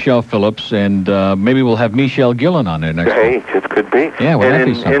and Michelle Phillips, and maybe we'll have Michelle Gillen on there next week. Hey, it could be. Yeah, well, that'd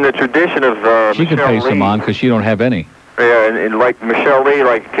be something. In the tradition of she Michelle could pay Lee, some on because she don't have any. Yeah, and like Michelle Lee,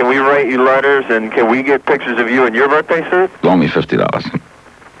 like, can we write you letters, and can we get pictures of you in your birthday suit? Loan me $50.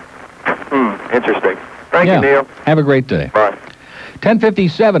 Interesting. Thank you, Neil. Have a great day. Bye.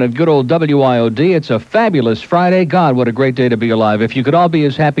 10:57 at good old WIOD. It's a fabulous Friday. God, what a great day to be alive. If you could all be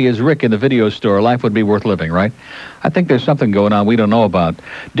as happy as Rick in the video store, life would be worth living, right? I think there's something going on we don't know about.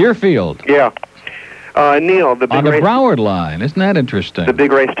 Deerfield. Yeah. Neil, the big on the race, Broward line. Isn't that interesting? the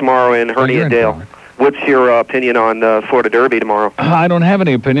big race tomorrow in Hernia Dale. What's your opinion on the Florida Derby tomorrow? I don't have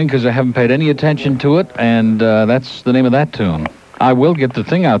any opinion because I haven't paid any attention to it, and that's the name of that tune. I will get the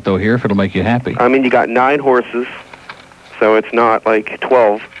thing out, though, here, if it'll make you happy. I mean, you got 9 horses, so it's not like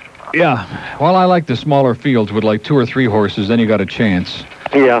 12. Yeah. Well, I like the smaller fields with like 2 or 3 horses, then you got a chance.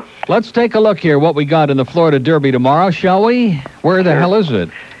 Yeah. Let's take a look here what we got in the Florida Derby tomorrow, shall we? Where the hell is it?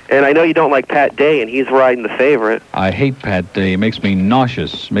 And I know you don't like Pat Day, and he's riding the favorite. I hate Pat Day. It makes me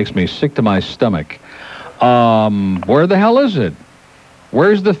nauseous. Makes me sick to my stomach. Where the hell is it?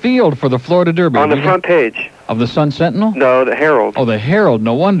 Where's the field for the Florida Derby? On the front page. Of the Sun Sentinel? No, the Herald. Oh, the Herald.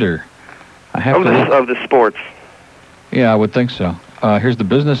 No wonder. I have of the sports. Yeah, I would think so. Here's the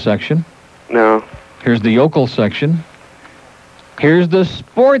business section. No. Here's the yokel section. Here's the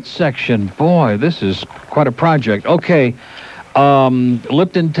sports section. Boy, this is quite a project. Okay.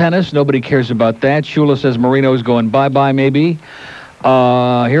 Lipton tennis. Nobody cares about that. Shula says Marino's going bye-bye, maybe.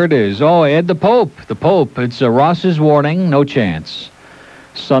 Here it is. Oh, Ed the Pope. The Pope. It's Ross's Warning. No chance.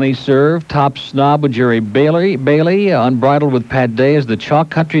 Sunny Serve, Top Snob with Jerry Bailey, Unbridled with Pat Day is the Chalk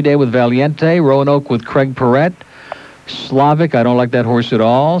Country Day with Valiente, Roanoke with Craig Perrette, Slavic, I don't like that horse at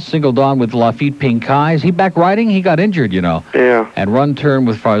all, Single Dawn with Lafitte Pincay. Is he back riding? He got injured, you know. Yeah. And Run Turn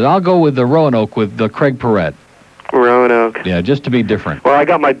with Fars. I'll go with the Roanoke with the Craig Perrette. Roanoke. Yeah, just to be different. Well, I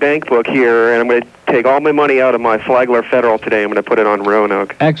got my bank book here, and I'm going to take all my money out of my Flagler Federal today. I'm going to put it on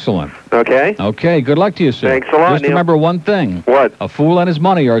Roanoke. Excellent. Okay? Okay, good luck to you, sir. Thanks a lot, Just Neil. remember one thing. What? A fool and his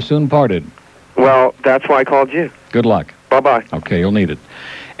money are soon parted. Well, that's why I called you. Good luck. Bye-bye. Okay, you'll need it.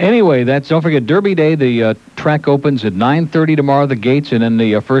 Anyway, don't forget Derby Day. The track opens at 9:30 tomorrow, the gates, and then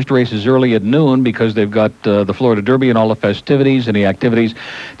the first race is early at noon because they've got the Florida Derby and all the festivities and the activities.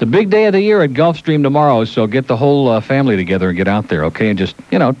 It's a big day of the year at Gulfstream tomorrow, so get the whole family together and get out there, okay? And just,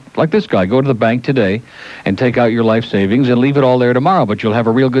 like this guy, go to the bank today and take out your life savings and leave it all there tomorrow, but you'll have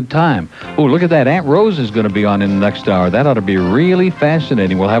a real good time. Oh, look at that. Aunt Rose is going to be on in the next hour. That ought to be really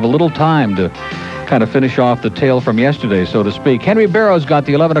fascinating. We'll have a little time to kind of finish off the tale from yesterday, so to speak. Henry Barrow's got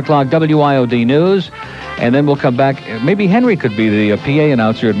the 11 o'clock WIOD news, and then we'll come back. Maybe Henry could be the PA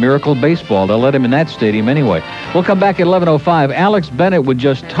announcer at Miracle Baseball. They'll let him in that stadium anyway. We'll come back at 11:05. Alex Bennett with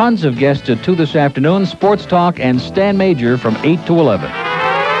just tons of guests at 2 this afternoon. Sports Talk and Stan Major from 8 to 11.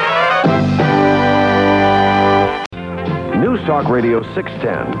 News Talk Radio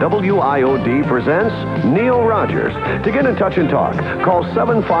 610 WIOD presents Neil Rogers. To get in touch and talk, call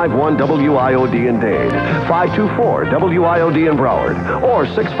 751 WIOD in Dade, 524 WIOD in Broward, or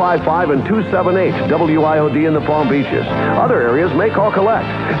 655 and 278 WIOD in the Palm Beaches. Other areas may call collect.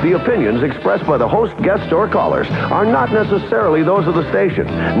 The opinions expressed by the host, guests, or callers are not necessarily those of the station.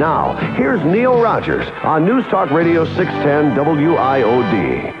 Now, here's Neil Rogers on News Talk Radio 610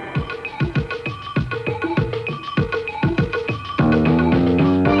 WIOD.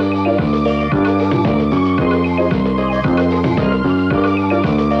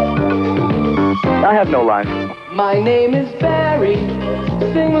 I have no life. My name is Barry,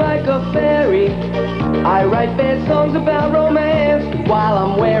 sing like a fairy. I write bad songs about romance while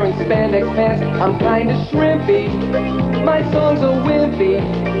I'm wearing spandex pants. I'm kinda shrimpy, my songs are wimpy.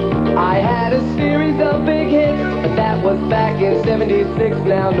 I had a series of big hits, but that was back in '76.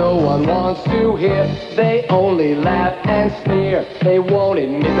 Now no one wants to hear. They only laugh and sneer. They won't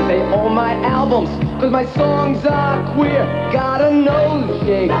admit that they own my albums, cause my songs are queer. Got a nose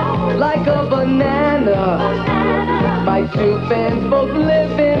shape like a banana. My two fans both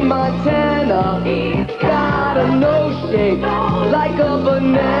live in Montana. Got a nose shape like a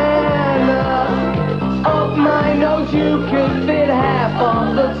banana. Up my nose you could fit half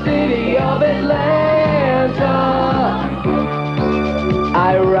of the city of Atlanta.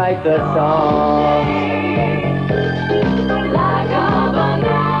 I write the songs like a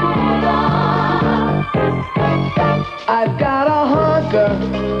banana. I've got a honker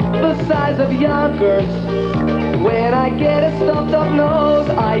the size of Yonkers. When I get a stuffed up nose,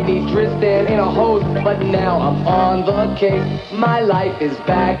 I need Tristan in a hose. But now I'm on the case. My life is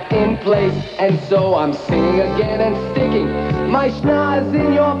back in place, and so I'm singing again and sticking my schnoz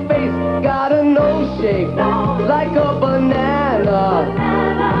in your face. Got a nose shape like a banana.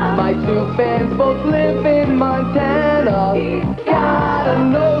 My two fans both live in Montana. Got a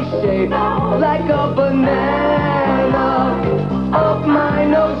nose shape like a banana. Up my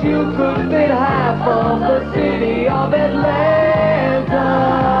nose you could fit half of the city of Atlanta.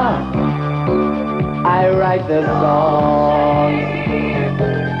 I write the songs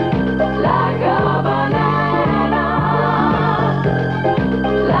like a banana,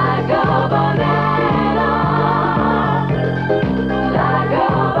 like a banana, like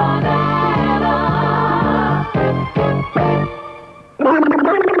a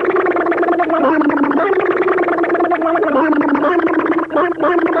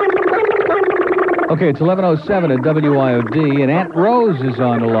Okay, it's 11:07 at WIOD, and Aunt Rose is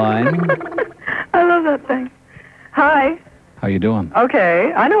on the line. I love that thing. Hi. How you doing?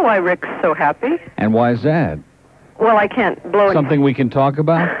 Okay, I know why Rick's so happy. And why is that? Well, I can't blow any... Something we can talk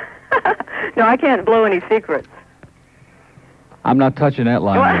about? No, I can't blow any secrets. I'm not touching that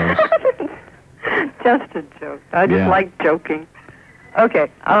line, Rose. Just a joke. I just like joking. Okay,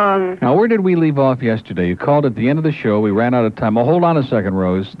 Now, where did we leave off yesterday? You called at the end of the show. We ran out of time. Oh, hold on a second,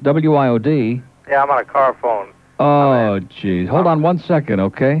 Rose. WIOD. Yeah, I'm on a car phone. Oh, jeez. Hold on 1 second,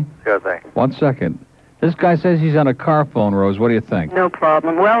 okay? Sure thing. 1 second. This guy says he's on a car phone, Rose. What do you think? no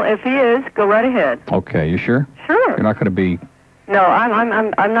problem. Well, if he is, go right ahead. Okay, you sure? Sure. You're not going to be... No,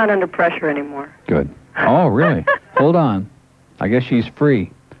 I'm not under pressure anymore. Good. Oh, really? Hold on. I guess she's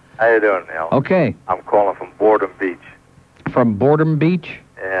free. How you doing, Neil? Okay. I'm calling from Boredom Beach. From Boredom Beach?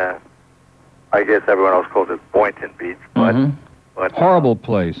 Yeah. I guess everyone else calls it Boynton Beach, but... but horrible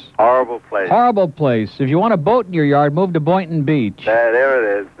place. Horrible place. Horrible place. If you want a boat in your yard, move to Boynton Beach.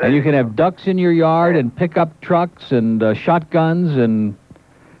 There it is. And you can have ducks in your yard and pickup trucks and shotguns and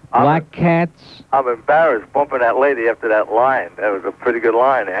black cats. I'm embarrassed bumping that lady after that line. That was a pretty good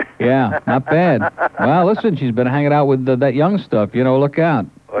line, eh? Yeah, not bad. Well, listen, she's been hanging out with that young stuff. You know, look out.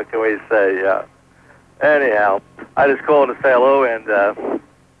 What can we say? Yeah. Anyhow, I just called to say hello and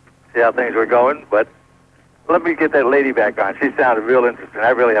see how things were going, but let me get that lady back on. She sounded real interesting. I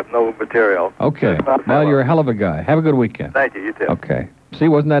really have no material. Okay. Well, you're a hell of a guy. Have a good weekend. Thank you. You too. Okay. See,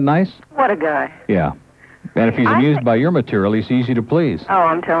 wasn't that nice? What a guy. Yeah. And if he's amused by your material, he's easy to please. Oh,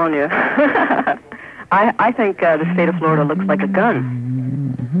 I'm telling you. I think the state of Florida looks like a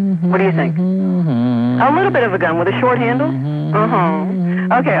gun. What do you think? A little bit of a gun with a short handle? Uh-huh.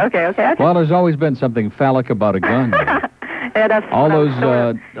 Okay. Well, there's always been something phallic about a gun. Yeah, that's all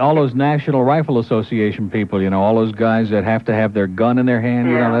those National Rifle Association people, you know, all those guys that have to have their gun in their hand,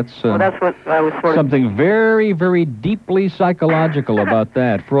 you know, that's what I was sort of... something very, very deeply psychological about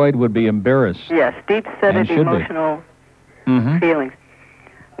that. Freud would be embarrassed. Yes, deep-seated emotional feelings.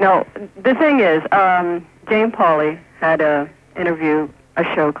 No, the thing is, Jane Pauley had a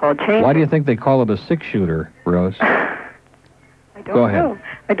show called Changes. Why do you think they call it a six-shooter, Rose? Go ahead.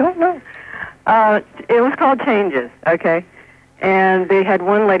 I don't know. It was called Changes, okay? And they had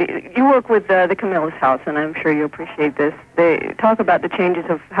one lady... You work with the Camilla's House, and I'm sure you appreciate this. They talk about the changes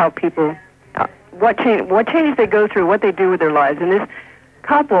of how people... what changes they go through, what they do with their lives. And this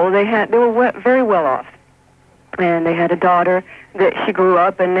couple, they were very well off. And they had a daughter that she grew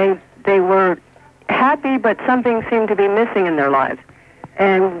up, and they were happy, but something seemed to be missing in their lives.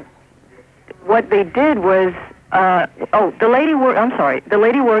 And what they did was... the lady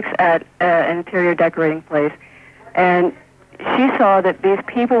works at an interior decorating place, and she saw that these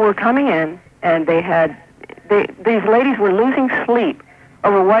people were coming in, and these ladies were losing sleep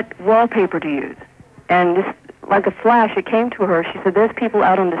over what wallpaper to use. And just like a flash, it came to her. She said, "There's people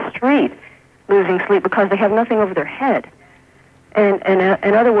out on the street losing sleep because they have nothing over their head. And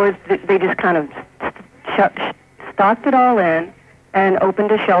in other words, they just kind of stocked it all in and opened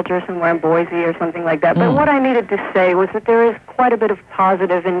a shelter somewhere in Boise or something like that. But what I needed to say was that there is quite a bit of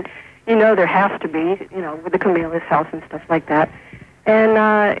positive, and there has to be, with the Camillus House and stuff like that. And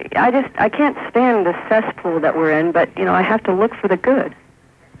I can't stand the cesspool that we're in, but I have to look for the good.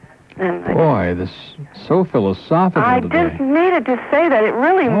 And Boy, this is so philosophical today. I just needed to say that. It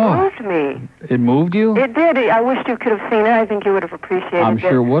really moved me. It moved you? It did. I wish you could have seen it. I think you would have appreciated I'm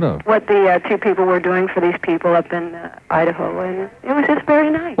sure would have. What the two people were doing for these people up in Idaho. And it was just very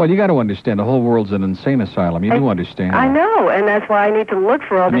nice. Well, you got to understand, the whole world's an insane asylum. You do understand. I know, and that's why I need to look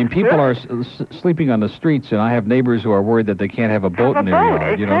for all this people are sleeping on the streets, and I have neighbors who are worried that they can't have a boat in their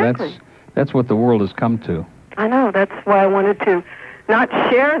yard. Exactly. That's what the world has come to. I know. That's why I wanted to not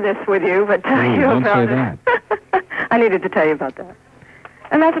share this with you, but tell you about it. Don't say that. I needed to tell you about that.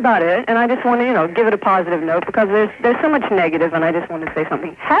 And that's about it. And I just want to, give it a positive note because there's so much negative, and I just want to say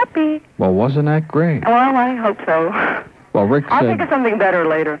something happy. Well, wasn't that great? Well, I hope so. Well, Rick said... I'll think of something better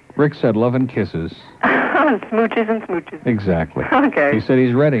later. Rick said love and kisses. Smooches and smooches. Exactly. Okay. He said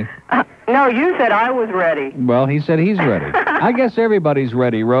he's ready. No, you said I was ready. Well, he said he's ready. I guess everybody's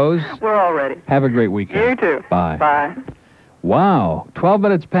ready, Rose. We're all ready. Have a great weekend. You too. Bye. Bye. Wow. 12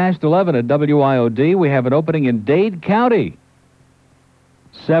 minutes past 11 at WIOD. We have an opening in Dade County.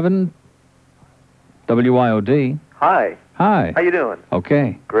 7 WIOD. Hi. Hi. How you doing?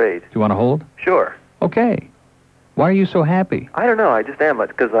 Okay. Great. Do you want to hold? Sure. Okay. Why are you so happy? I don't know. I just am,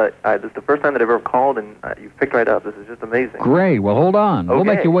 because this is the first time that I've ever called, and you've picked right up. This is just amazing. Great. Well, hold on. Okay. We'll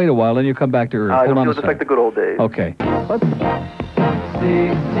make you wait a while, and you come back to Earth. Hold on a second. Just like the good old days. Okay.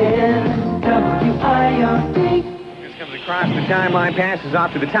 610 WIOD. Comes across the timeline, passes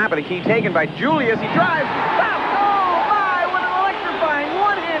off to the top of the key, taken by Julius. He drives. Stop! Oh, my! What an electrifying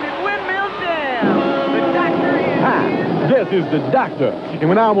one-handed windmill jam! The doctor is... Hi, this is the doctor. And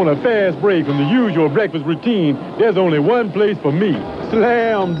when I'm on a fast break from the usual breakfast routine, there's only one place for me.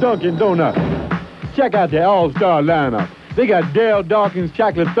 Slam Dunkin' Donuts. Check out the all-star lineup. They got Dale Dawkins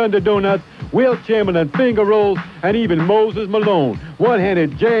Chocolate Thunder Donuts, Will Chamberlain Finger Rolls, and even Moses Malone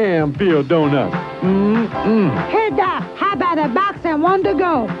one-handed jam-filled donuts. Hey, Doc, how about a box and one to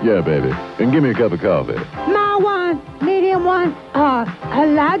go? Yeah, baby. And give me a cup of coffee. Small one, medium one, a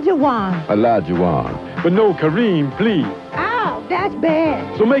larger one. A larger one. But no Kareem, please. Oh, that's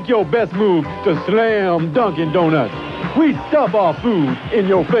bad. So make your best move to Slam Dunkin' Donuts. We stuff our food in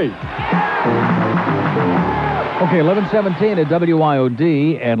your face. Okay, 11:17 at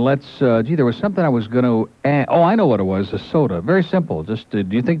WIOD, and let's, there was something I was going to add. Oh, I know what it was, a soda. Very simple. Just, do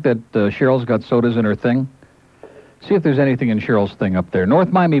you think that Cheryl's got sodas in her thing? See if there's anything in Cheryl's thing up there. North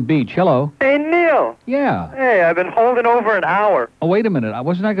Miami Beach, hello. Hey, Neil. Yeah. Hey, I've been holding over an hour. Oh, wait a minute.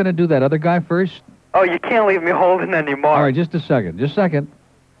 Wasn't I going to do that other guy first? Oh, you can't leave me holding anymore. All right, just a second. Just a second.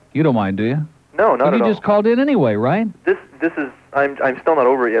 You don't mind, do you? No, not at all. You just called in anyway, right? This is, I'm still not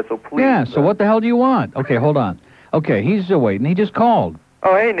over it yet, so please. Yeah, so what the hell do you want? Okay, hold on. Okay, he's waiting. He just called.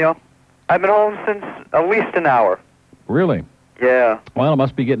 Oh, hey, Neil. I've been home since at least an hour. Really? Yeah. Well, it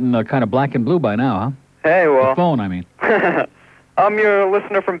must be getting kind of black and blue by now, huh? Hey, well. The phone, I mean. I'm your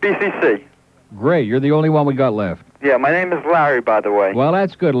listener from BCC. Great. You're the only one we got left. Yeah, my name is Larry, by the way. Well,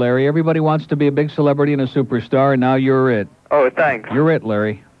 that's good, Larry. Everybody wants to be a big celebrity and a superstar, and now you're it. Oh, thanks. You're it,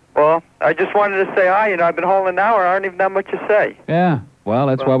 Larry. Well, I just wanted to say hi. I've been holding an hour. I don't even have much to say. Yeah. Well,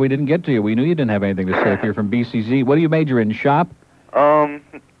 that's why we didn't get to you. We knew you didn't have anything to say if you're from BCZ. What do you major in, shop? I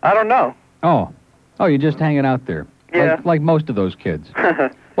don't know. Oh, you're just hanging out there. Yeah. Like most of those kids.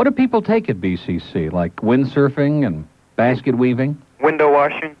 What do people take at BCC? Like windsurfing and basket weaving? Window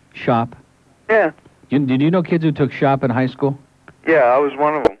washing. Shop? Yeah. Did you know kids who took shop in high school? Yeah, I was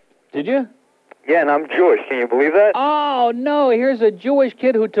one of them. Did you? Yeah, and I'm Jewish. Can you believe that? Oh, no. Here's a Jewish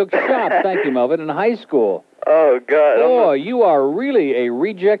kid who took shop, thank you, Melvin, in high school. Oh, God. Boy, you are really a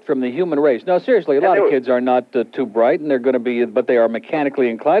reject from the human race. No, seriously, a lot of kids are not too bright, and they're going to be, but they are mechanically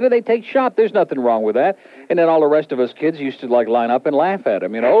inclined, and they take shop. There's nothing wrong with that. And then all the rest of us kids used to, line up and laugh at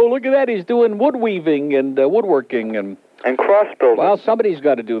him. Oh, look at that. He's doing wood weaving and woodworking and cross building. Well, somebody's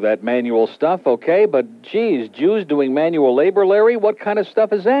got to do that manual stuff, okay? But, geez, Jews doing manual labor, Larry? What kind of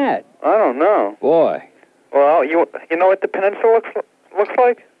stuff is that? I don't know. Boy. Well, you know what the peninsula looks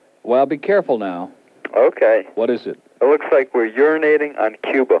like? Well, be careful now. Okay. What is it? It looks like we're urinating on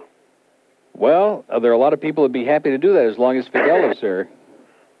Cuba. Well, there are a lot of people who'd be happy to do that as long as Fidel is there.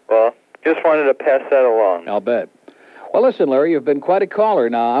 Well, just wanted to pass that along. I'll bet. Well, listen, Larry, you've been quite a caller.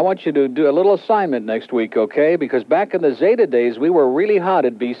 Now, I want you to do a little assignment next week, okay? Because back in the Zeta days, we were really hot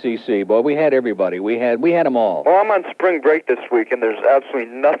at BCC. Boy, we had everybody. We had them all. Well, I'm on spring break this week, and there's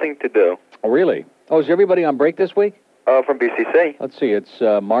absolutely nothing to do. Oh, really? Oh, is everybody on break this week? From BCC. Let's see, it's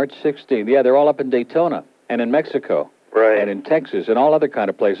March 16th. Yeah, they're all up in Daytona and in Mexico. Right. And in Texas and all other kind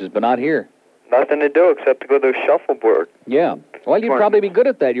of places, but not here. Nothing to do except to go to shuffleboard. Yeah. Well, you'd probably be good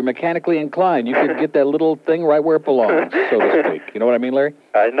at that. You're mechanically inclined. You could get that little thing right where it belongs, so to speak. You know what I mean, Larry?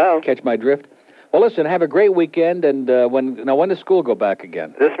 I know. Catch my drift? Well, listen, have a great weekend, and when does school go back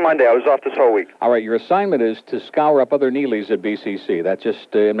again? This Monday. I was off this whole week. All right, your assignment is to scour up other Neelys at BCC. That just,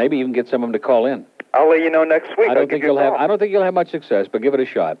 maybe even get some of them to call in. I'll let you know next week. I don't think you'll have much success, but give it a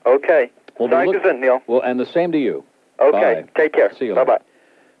shot. Okay. Well, Thanks, Neil. Well, and the same to you. Okay. Bye. Take care. See you later. Bye-bye.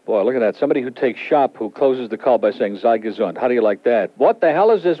 Boy, look at that. Somebody who takes shop who closes the call by saying Sei gesund. How do you like that? What the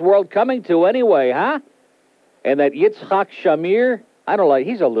hell is this world coming to anyway, huh? And that Yitzhak Shamir,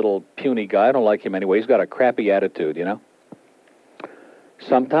 he's a little puny guy. I don't like him anyway. He's got a crappy attitude, you know?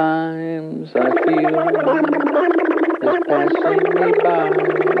 Sometimes I feel it's passing me by.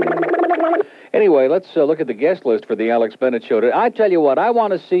 Anyway, let's look at the guest list for the Alex Bennett Show. I tell you what, I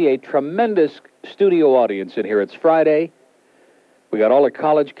want to see a tremendous studio audience in here. It's Friday. We got all the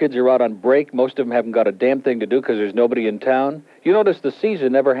college kids are out on break. Most of them haven't got a damn thing to do because there's nobody in town. You notice the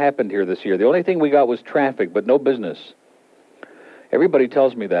season never happened here this year. The only thing we got was traffic, but no business. Everybody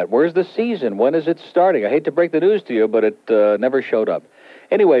tells me that. Where's the season? When is it starting? I hate to break the news to you, but it never showed up.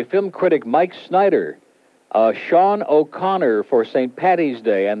 Anyway, film critic Mike Snyder, Sean O'Connor for St. Paddy's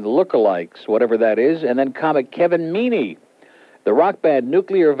Day and the lookalikes, whatever that is, and then comic Kevin Meaney, the rock band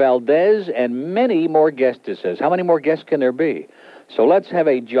Nuclear Valdez, and many more guests, it says. How many more guests can there be? So let's have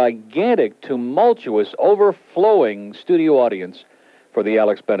a gigantic, tumultuous, overflowing studio audience for the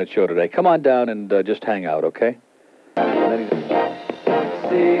Alex Bennett Show today. Come on down and just hang out, okay?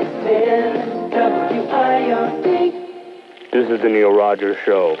 610 WIOD. This is the Neil Rogers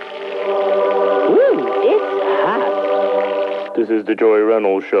Show. Ooh, it's hot. This is the Joey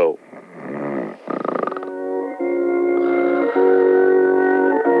Reynolds Show.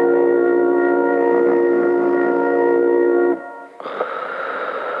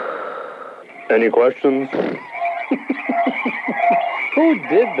 Any questions? Who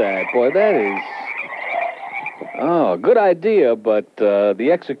did that? Boy, that is... Oh, good idea, but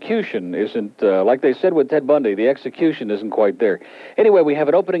the execution isn't, like they said with Ted Bundy, the execution isn't quite there. Anyway, we have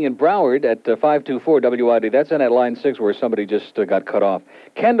an opening in Broward at 524 WID. That's on at line 6 where somebody just got cut off.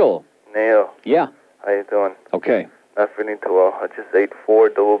 Kendall. Neil. Yeah. How you doing? Okay. Not feeling too well. I just ate 4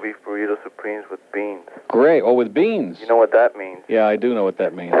 double beef burrito supremes with beans. Great. Oh, with beans. You know what that means? Yeah, I do know what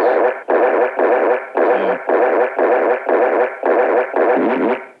that means. Yeah.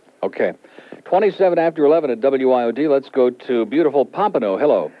 Okay. 27 after 11 at WIOD. Let's go to beautiful Pompano.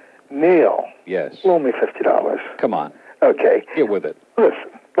 Hello. Neil. Yes. Loan me $50. Come on. Okay. Get with it.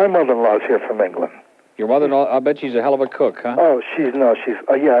 Listen, my mother-in-law's here from England. Your mother-in-law, I bet she's a hell of a cook, huh? Oh,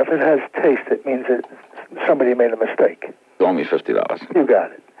 yeah, if it has taste, it means that somebody made a mistake. Loan me $50. You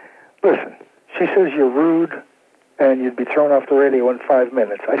got it. Listen, she says you're rude and you'd be thrown off the radio in 5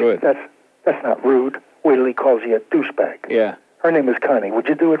 minutes. Good. That's not rude. Wait till he calls you a douchebag. Yeah. Her name is Connie. Would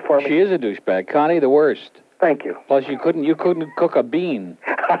you do it for me? She is a douchebag. Connie, the worst. Thank you. Plus, you couldn't cook a bean.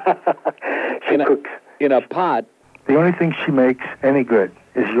 She cooks. In a pot. The only thing she makes any good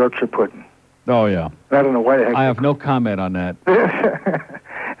is Yorkshire pudding. Oh, yeah. I don't know why the heck. I have no comment on that.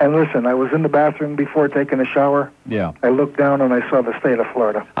 And listen, I was in the bathroom before taking a shower. Yeah. I looked down and I saw the state of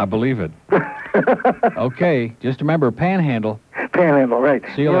Florida. I believe it. Okay, just remember, Panhandle. Panhandle, right.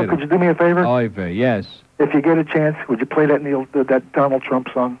 See you later. Could you do me a favor? Oy vey, yes. If you get a chance, would you play that that Donald Trump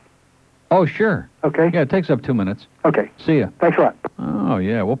song? Oh, sure. Okay. Yeah, it takes up 2 minutes. Okay. See ya. Thanks a lot. Oh,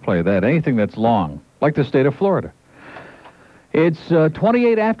 yeah, we'll play that. Anything that's long, like the state of Florida. It's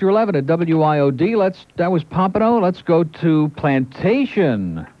 28 after 11 at WIOD. That was Pompano. Let's go to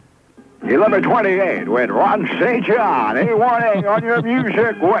Plantation. 11:28 with Ron St. John. Any warning on your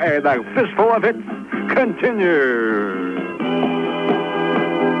music way? The fistful of it continues.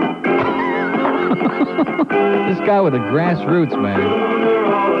 This guy with the grassroots, man.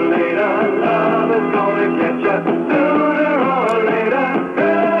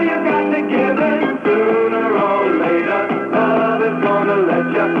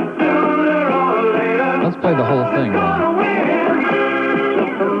 Let's play the whole thing, Ron.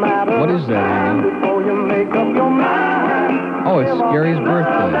 What is that, Andy? Oh, it's Gary's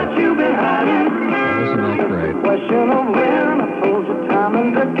birthday. Isn't that great? Question of when I told you time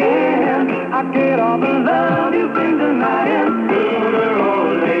and again, I get all the love you've been denying. Sooner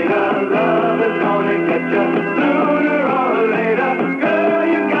or later, love is gonna get you. Sooner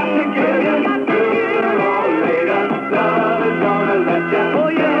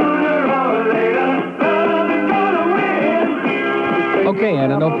Okay,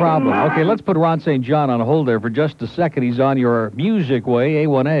 Anna, no problem. Okay, let's put Ron St. John on hold there for just a second. He's on your Music Way,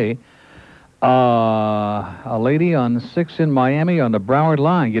 A1A. A lady on 6 in Miami on the Broward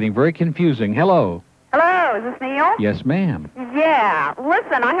line, getting very confusing. Hello. Hello, is this Neil? Yes, ma'am. Yeah.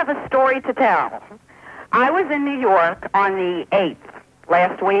 Listen, I have a story to tell. I was in New York on the 8th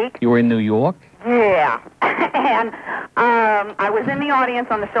last week. You were in New York? Yeah. And I was in the audience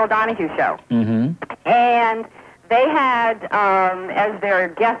on the Phil Donahue show. Mm-hmm. And they had, as their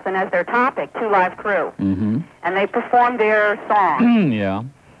guests and as their topic, 2 Live Crew. Mm-hmm. And they performed their songs. Yeah.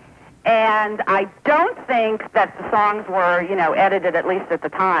 And I don't think that the songs were, edited at least at the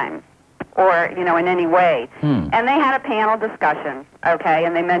time. Or, in any way. And they had a panel discussion, okay,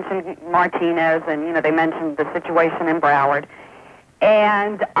 and they mentioned Martinez and, they mentioned the situation in Broward.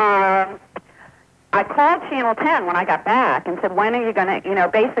 And I called Channel 10 when I got back and said, when are you going to,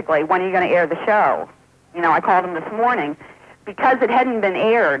 basically, when are you going to air the show? I called them this morning because it hadn't been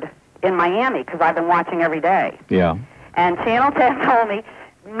aired in Miami because I've been watching every day. Yeah. And Channel 10 told me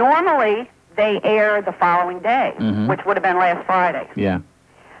normally they air the following day, which would have been last Friday. Yeah.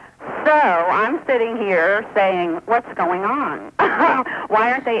 So I'm sitting here saying, what's going on?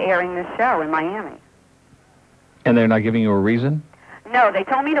 Why aren't they airing this show in Miami? And they're not giving you a reason? No, they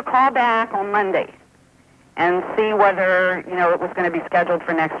told me to call back on Monday and see whether, it was going to be scheduled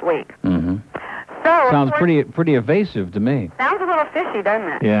for next week. Mm-hmm. So sounds pretty evasive to me. Sounds a little fishy, doesn't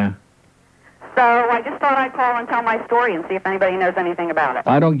it? Yeah. So I just thought I'd call and tell my story and see if anybody knows anything about it.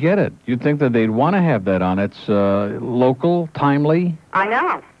 I don't get it. You'd think that they'd want to have that on. It's local, timely. I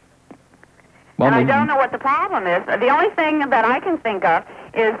know. Well, and I don't know what the problem is. The only thing that I can think of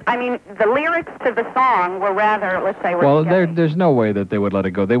is, the lyrics to the song were rather, let's say, risque. Well, there's no way that they would let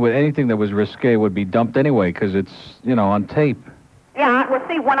it go. They would anything that was risque would be dumped anyway because it's, on tape. Yeah, well,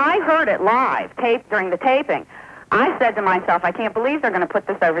 see, when I heard it live, during the taping, I said to myself, I can't believe they're going to put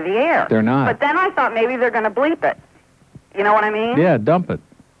this over the air. They're not. But then I thought maybe they're going to bleep it. You know what I mean? Yeah, dump it.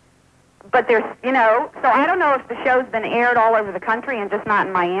 But there's, so I don't know if the show's been aired all over the country and just not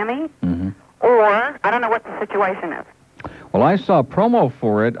in Miami. Mm-hmm. Or, I don't know what the situation is. Well, I saw a promo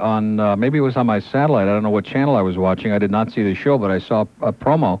for it on, maybe it was on my satellite. I don't know what channel I was watching. I did not see the show, but I saw a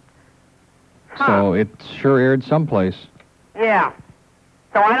promo. Huh. So it sure aired someplace. Yeah.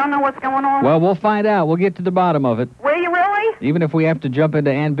 So I don't know what's going on. Well, we'll find out. We'll get to the bottom of it. Will you really? Even if we have to jump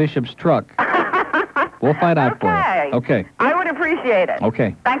into Ann Bishop's truck. We'll find out for you. Okay. I would appreciate it.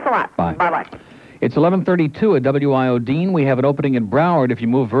 Okay. Thanks a lot. Bye. Bye-bye. It's 11:32 at WIO Dean. We have an opening in Broward. If you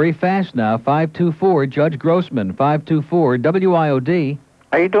move very fast now, 524 Judge Grossman, 524 WIOD.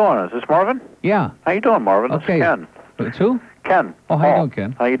 How you doing? Is this Marvin? Yeah. How you doing, Marvin? Okay. This is Ken. It's who? Ken. Oh, how you doing,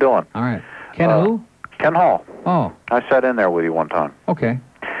 Ken? How you doing? All right. Ken who? Ken Hall. Oh. I sat in there with you one time. Okay.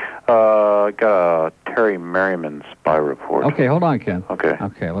 Got a Terry Merriman spy report. Okay, hold on, Ken. Okay.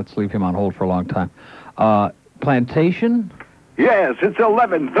 Okay, let's leave him on hold for a long time. Plantation? Yes, it's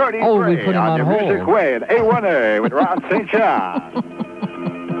 11:33 Oh, we put him on your hold. Music Way at A1A with Ron St. John.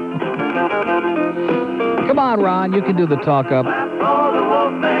 Come on, Ron, you can do the talk up. Boy,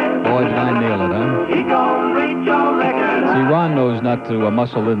 did I nail it, huh? See, Ron knows not to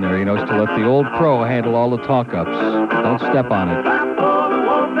muscle in there. He knows to let the old pro handle all the talk ups. Don't step on it.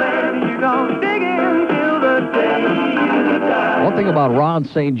 One thing about Ron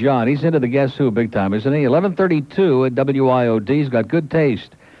St. John, he's into the Guess Who big time, isn't he? 11:32 at WIOD. He's got good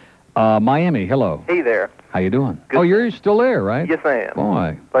taste. Miami, hello. Hey there. How you doing? Oh, you're still there, right? Yes, I am.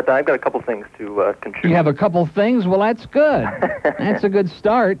 Boy. But I've got a couple things to contribute. You have a couple things? Well, that's good. That's a good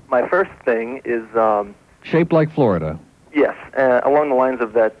start. My first thing is... shaped like Florida. Yes, along the lines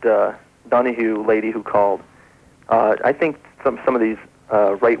of that Donahue lady who called. I think some of these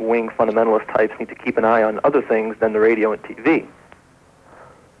right-wing fundamentalist types need to keep an eye on other things than the radio and TV.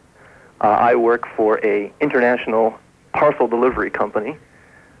 I work for a international parcel delivery company.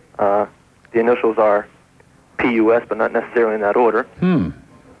 The initials are PUS, but not necessarily in that order. And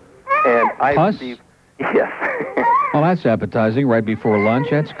I receive... Yes. Well, that's appetizing right before lunch.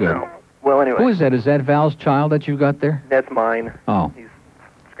 That's good. Well, anyway. Who is that? Is that Val's child that you got there? That's mine. Oh. He's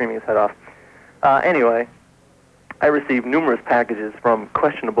screaming his head off. Anyway, I receive numerous packages from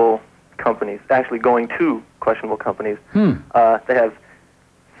questionable companies, actually going to questionable companies. They have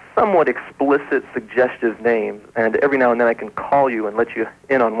somewhat explicit, suggestive names, and every now and then I can call you and let you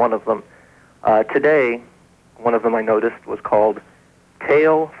in on one of them. Today, one of them I noticed was called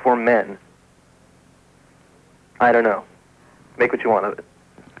Tail for Men. I don't know. Make what you want of it.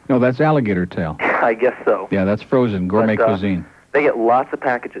 No, that's alligator tail. I guess so. Yeah, that's frozen gourmet cuisine. They get lots of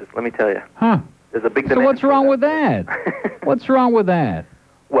packages, let me tell you. Huh. There's a big So demand. what's wrong with that? What's wrong with that?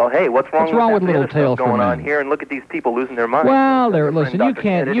 Well, hey, what's wrong with that Little other Tail stuff for going on Men? here? And look at these people losing their minds. Well, Their listen, friend you Dr.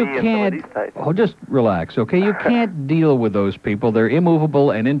 can't, Kennedy and some of these types. oh, just relax, okay? You can't deal with those people. They're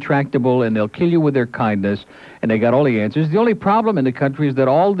immovable and intractable, and they'll kill you with their kindness, and they got all the answers. The only problem in the country is that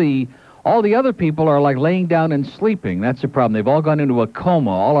all the other people are like laying down and sleeping. That's the problem. They've all gone into a coma,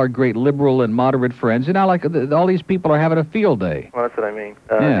 all our great liberal and moderate friends, and now like all these people are having a field day. Well, that's what I mean.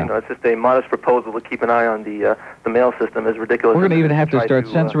 Yeah. You know, it's just a modest proposal to keep an eye on the mail system, as ridiculous. We're going to as it even is have to try start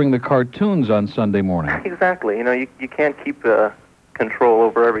censoring the cartoons on Sunday morning. Exactly. You know, you can't keep control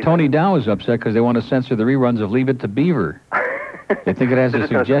over everything. Tony Dow is upset because they want to censor the reruns of Leave It to Beaver. They think it has They're a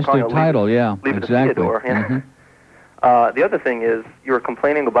just gonna start calling suggestive it title, yeah, Leave It to exactly. Theodore, yeah. Mhm. The other thing is, you were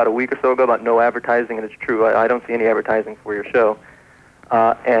complaining about a week or so ago about no advertising, and it's true. I don't see any advertising for your show.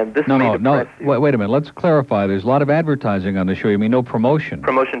 And this may depress you. Wait a minute. Let's clarify. There's a lot of advertising on the show. You mean no promotion?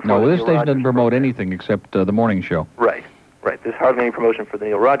 Promotion for No, the this Neil station Rogers doesn't promote anything except the morning show. Right. There's hardly any promotion for the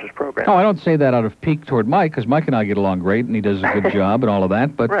Neil Rogers program. No, I don't say that out of pique toward Mike, because Mike and I get along great, and he does a good job and all of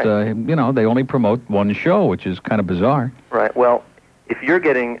that. But, Right. you know, they only promote one show, which is kind of bizarre. Right. Well, if you're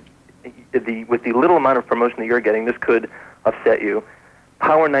getting with the little amount of promotion that you're getting, this could upset you.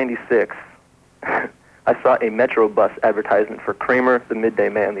 Power 96. I saw a Metro bus advertisement for Kramer, the Midday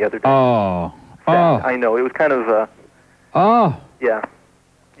Man, the other day. Oh. Sad. I know. It was kind of. Oh. Yeah.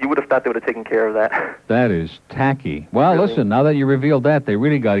 You would have thought they would have taken care of that. That is tacky. Well, listen, now that you revealed that, they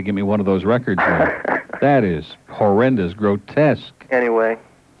really got to give me one of those records now. That is horrendous, grotesque. Anyway.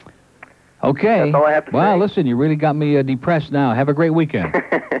 Okay. That's all I have to well, listen, you really got me depressed now. Have a great weekend.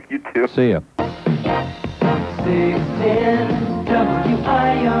 You too. See ya. 610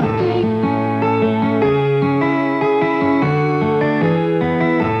 WIOD.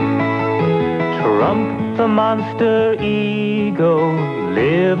 Trump, the monster ego,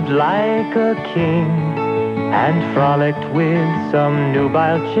 lived like a king and frolicked with some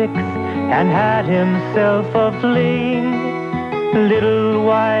nubile chicks and had himself a fling. Little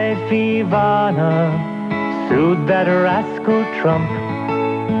wife Ivana sued that rascal Trump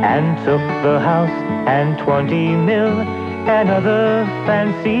and took the house and 20 mil and other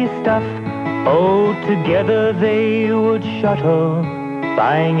fancy stuff. Oh, together they would shuttle,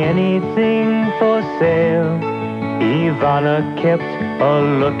 buying anything for sale. Ivana kept a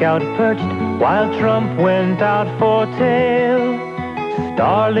lookout perched while Trump went out for tail.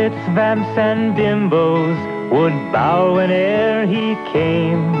 Starlets, vamps, and bimbos would bow whene'er he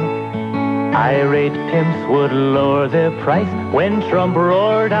came. Irate pimps would lower their price when Trump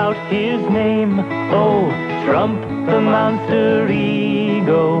roared out his name. Oh, Trump, the monster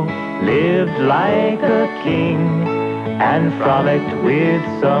ego, lived like a king and frolicked with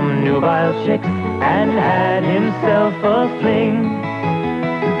some nubile chicks and had himself a fling.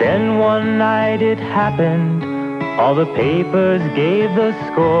 Then one night it happened, all the papers gave the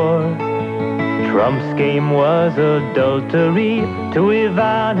score. Trump's game was adultery, to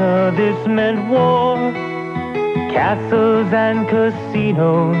Ivana this meant war. Castles and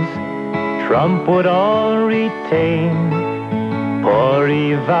casinos, Trump would all retain. Poor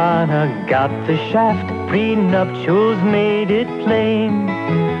Ivana got the shaft, prenuptials made it plain.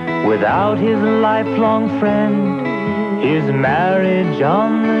 Without his lifelong friend, his marriage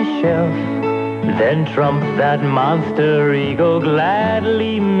on the shelf, then Trump, that monster ego,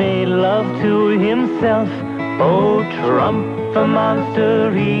 gladly made love to himself. Oh, Trump, the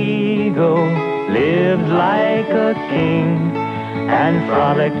monster ego, lived like a king and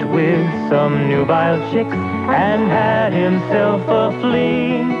frolicked with some nubile chicks and had himself a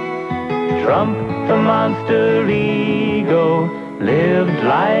fling. Trump, the monster ego, lived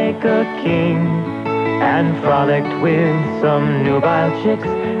like a king and frolicked with some nubile chicks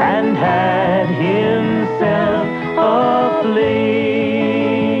and had himself a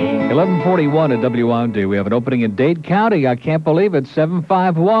fling. 1141 at WIOD. We have an opening in Dade County. I can't believe it.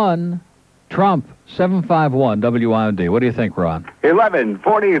 751. Trump, 751 WIOD. What do you think, Ron?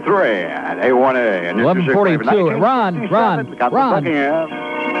 1143 at A1A. 1142. Ron.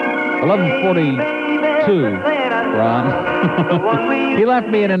 1142. Ron. He left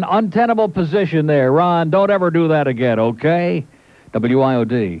me in an untenable position there. Ron, don't ever do that again, okay?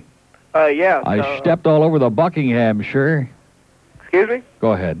 WIOD. Yeah. I stepped all over the Buckinghamshire. Excuse me?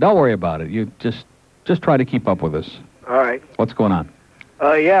 Go ahead. Don't worry about it. You just try to keep up with us. All right. What's going on?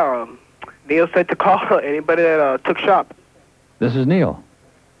 Neil said to call anybody that took shop. This is Neil.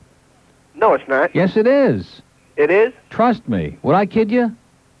 No, it's not. Yes, it is. It is? Trust me. Would I kid you?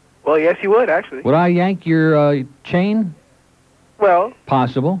 Well, yes, you would, actually. Would I yank your chain? Well.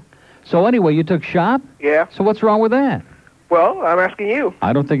 Possible. So anyway, you took shop? Yeah. So what's wrong with that? Well, I'm asking you.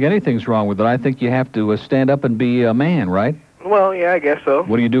 I don't think anything's wrong with it. I think you have to stand up and be a man, right? Well, yeah, I guess so.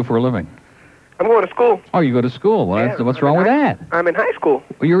 What do you do for a living? I'm going to school. Oh, you go to school. Well, Yeah, what's wrong with that? I'm in high school.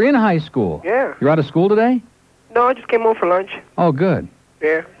 Well, you're in high school. Yeah. You're out of school today? No, I just came home for lunch. Oh, good.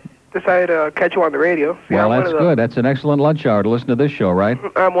 Yeah. Decided to catch you on the radio. See, Well, I'm one that's of the- good. That's an excellent lunch hour to listen to this show, right?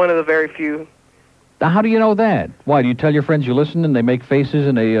 I'm one of the very few. Now, how do you know that? Why, do you tell your friends you listen and they make faces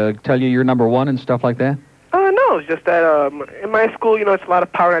and they tell you you're number one and stuff like that? No, it's just that in my school, it's a lot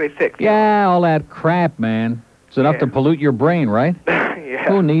of Power 96. Yeah, all that crap, man. It's enough to pollute your brain, right? Yeah.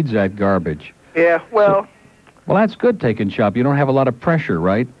 Who needs that garbage? Yeah, well, Well, that's good taking shop. You don't have a lot of pressure,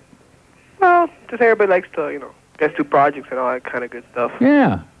 right? just everybody likes to, get through projects and all that kind of good stuff.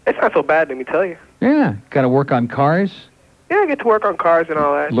 Yeah. It's not so bad, let me tell you. Yeah. Got to work on cars, Yeah, I get to work on cars and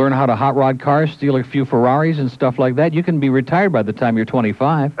all that. learn how to hot rod cars, steal a few Ferraris and stuff like that. You can be retired by the time you're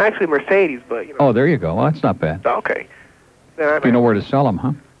 25. Actually, Mercedes, but, Oh, there you go. Well, that's not bad. Okay. Then You know where to sell them,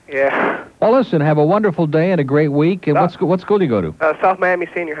 huh? Yeah. Well, listen, have a wonderful day and a great week. And what school do you go to? South Miami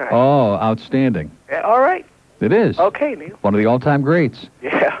Senior High. Oh, outstanding. Yeah, all right. It is. Okay, Neil. One of the all-time greats.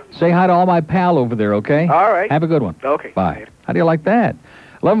 Yeah. Say hi to all my pal over there, okay? All right. Have a good one. Okay. Bye. How do you like that?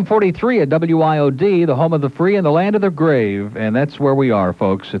 1143 at WIOD, the home of the free and the land of the grave. And that's where we are,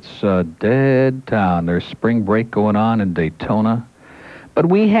 folks. It's a dead town. There's spring break going on in Daytona. But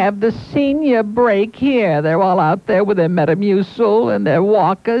we have the senior break here. They're all out there with their Metamucil and their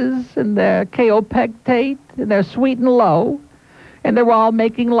walkers and their kaopectate and their sweet and low. And they're all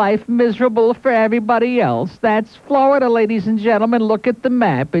making life miserable for everybody else. That's Florida, ladies and gentlemen. Look at the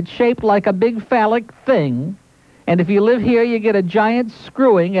map. It's shaped like a big phallic thing. And if you live here, you get a giant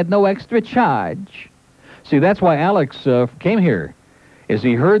screwing at no extra charge. See, that's why Alex came here, is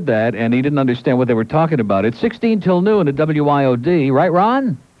he heard that, and he didn't understand what they were talking about. It's 16 till noon at WIOD. Right,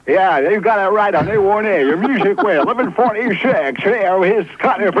 Ron? Yeah, you got it right on A1A. Your music way, 1146. Here is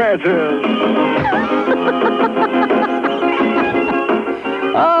Connie Francis.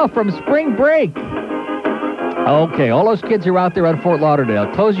 Oh, from spring break. Okay, all those kids are out there at Fort Lauderdale.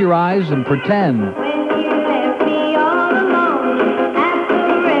 Close your eyes and pretend.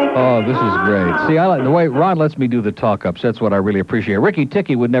 Oh, this is great. See, I like the way Ron lets me do the talk-ups. That's what I really appreciate. Ricky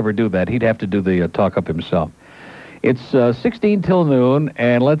Ticky would never do that. He'd have to do the talk-up himself. It's 16 till noon,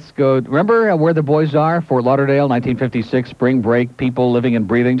 and let's go. Remember where the boys are? Fort Lauderdale, 1956, spring break, people living and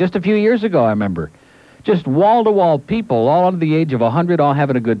breathing. Just a few years ago, I remember. Just wall-to-wall people, all under the age of 100, all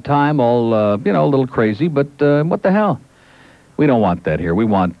having a good time, all, a little crazy, but what the hell? We don't want that here. We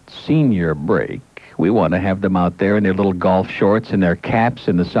want senior break. We want to have them out there in their little golf shorts and their caps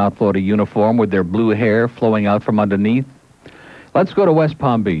in the South Florida uniform with their blue hair flowing out from underneath. Let's go to West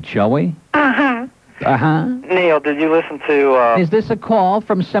Palm Beach, shall we? Uh-huh. Uh-huh. Neil, did you listen to, Is this a call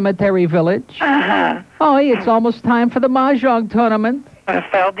from Cemetery Village? Uh-huh. Oh, it's almost time for the Mahjong tournament.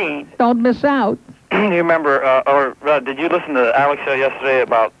 Feldine? Don't miss out. You remember, did you listen to Alex show yesterday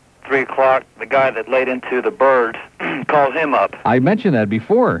about 3 o'clock? The guy that laid into the birds calls him up. I mentioned that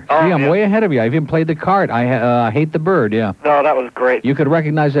before. See, I'm way ahead of you. I even played the card. I hate the bird, yeah. No, that was great. You could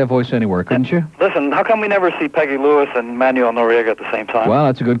recognize that voice anywhere, couldn't you? Listen, how come we never see Peggy Lewis and Manuel Noriega at the same time? Well,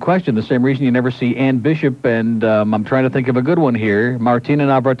 that's a good question. The same reason you never see Ann Bishop and, I'm trying to think of a good one here, Martina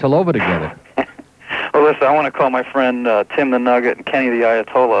Navratilova together. Well, listen, I want to call my friend Tim the Nugget and Kenny the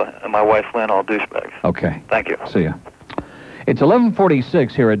Ayatollah and my wife Lynn all douchebags. Okay. Thank you. See ya. It's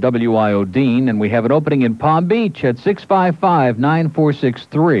 11:46 here at WIOD, and we have an opening in Palm Beach at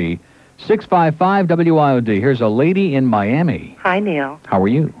 655-9463. 655-WIOD. Here's a lady in Miami. Hi, Neil. How are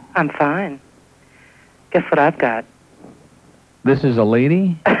you? I'm fine. Guess what I've got? This is a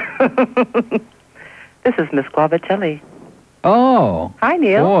lady? This is Miss Guavacelli. Oh. Hi,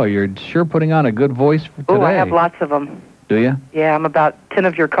 Neil. Boy, you're sure putting on a good voice for today. Oh, I have lots of them. Do you? Yeah, I'm about 10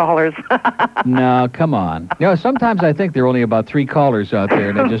 of your callers. No, come on. Sometimes I think there are only about 3 callers out there,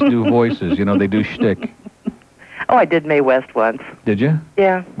 and they just do voices. They do shtick. Oh, I did Mae West once. Did you?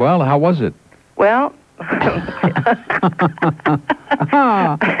 Yeah. Well, how was it? Well...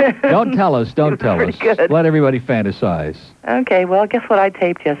 Don't tell us. Don't tell us. Good. Let everybody fantasize. Okay, well, guess what I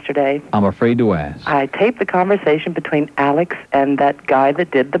taped yesterday? I'm afraid to ask. I taped the conversation between Alex and that guy that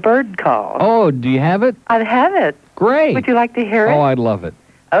did the bird call. Oh, do you have it? I have it. Great. Would you like to hear it? Oh, I'd love it.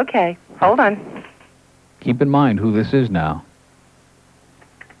 Okay, hold on. Keep in mind who this is now.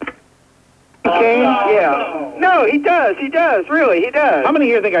 Kane? Yeah. No, he does. He does. Really, he does. How many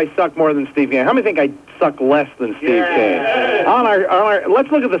here think I suck more than Steve Kane? How many think I suck less than Steve Kane? On our,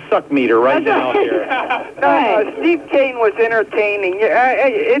 let's look at the suck meter right now here. No, Steve Kane was entertaining.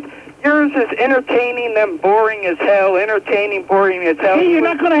 Yours is entertaining, then boring as hell. Entertaining, boring as hell. Hey, you're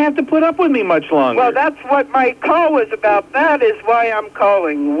not going to have to put up with me much longer. Well, that's what my call was about. That is why I'm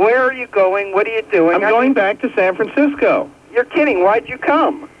calling. Where are you going? What are you doing? I'm going back to San Francisco. You're kidding. Why'd you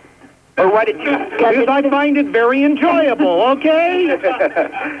come? Or why did you? Because I find it very enjoyable, okay?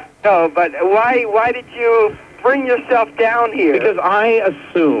 No, but why did you bring yourself down here? Because I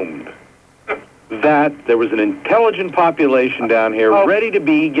assumed that there was an intelligent population down here ready to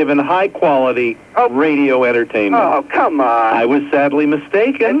be given high-quality radio entertainment. Oh, come on. I was sadly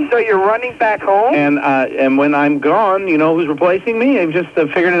mistaken. And so you're running back home? And when I'm gone, you know who's replacing me? I've just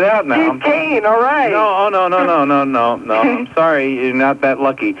figured it out now. Steve Kane, all right. No. I'm sorry, you're not that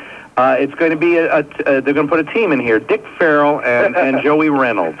lucky. It's going to be they're going to put a team in here: Dick Farrell and Joey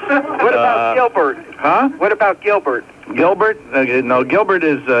Reynolds. What about Gilbert? Huh? What about Gilbert? Gilbert? No, Gilbert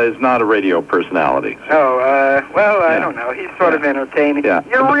is not a radio personality. Oh, I don't know. He's sort of entertaining. Yeah.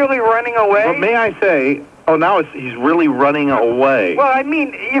 You're really running away? Well, may I say? Oh, now he's really running away. Well, I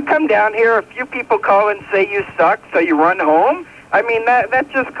mean, you come down here, a few people call and say you suck, so you run home. I mean,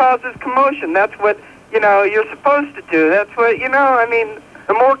 that just causes commotion. That's what you're supposed to do. That's what I mean.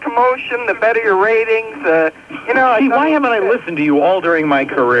 The more commotion, the better your ratings. See, why haven't I listened to you all during my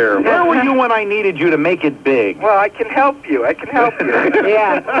career? Where were you when I needed you to make it big? Well, I can help you. Yeah.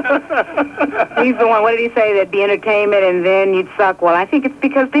 He's the one. What did he say? There'd be entertainment and then you'd suck. Well, I think it's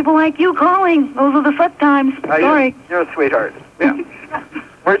because people like you calling. Those are the suck times. Sorry. You're a sweetheart. Yeah.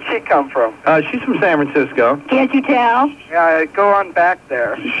 Where'd she come from? She's from San Francisco. Can't you tell? Yeah, go on back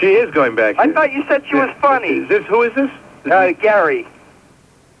there. She is going back. I thought you said she was funny. Who is this? Gary.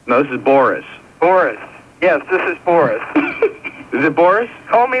 No, this is Boris. Boris. Yes, this is Boris. Is it Boris?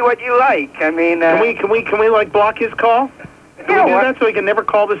 Call me what you like. I mean, can we like block his call? Can we do that so he can never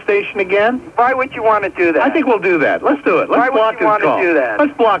call the station again? Why would you want to do that? I think we'll do that. Let's do it. Let's block his call. Why would you want to do that?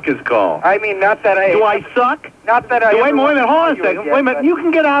 Let's block his call. I mean, not that I... Do I suck? Not that I... Wait a minute, hold on a second. Wait a minute. You can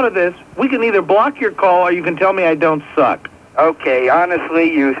get out of this. We can either block your call or you can tell me I don't suck. Okay,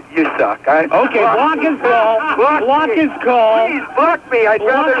 honestly, you suck. Okay, block his call. Block his call. Please block me. I'd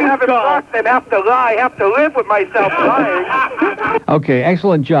rather have it blocked than have to lie, have to live with myself lying. Okay,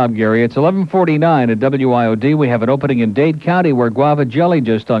 excellent job, Gary. It's 11:49 at WIOD. We have an opening in Dade County where Guava Jelly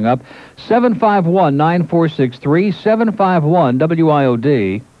just hung up. 751-9463, 751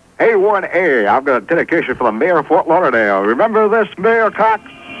 WIOD. A1A, I've got a dedication for the mayor of Fort Lauderdale. Remember this, Mayor Cox?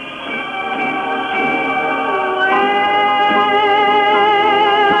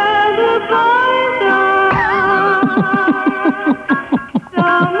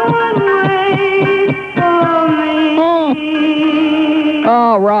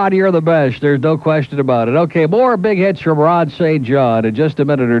 Oh, Rod, you're the best. There's no question about it. Okay, more big hits from Rod St. John in just a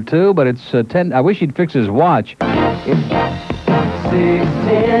minute or two, but it's 10. I wish he'd fix his watch.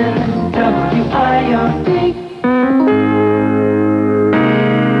 610 WIOD.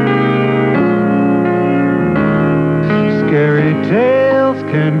 Scary tales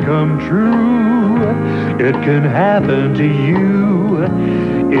can come true. It can happen to you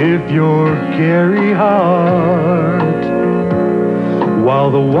if you're Gary Hart.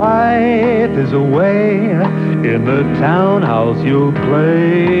 While the wife is away, in the townhouse you'll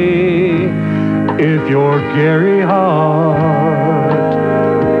play if you're Gary Hart.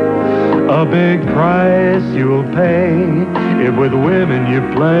 A big price you'll pay if with women you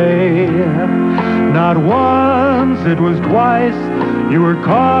play. Not once, it was twice, you were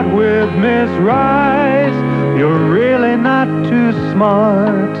caught with Miss Rice. You're really not too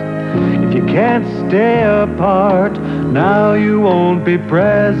smart if you can't stay apart. Now you won't be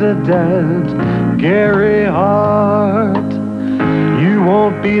president, Gary Hart. You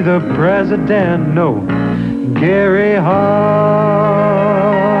won't be the president, no, Gary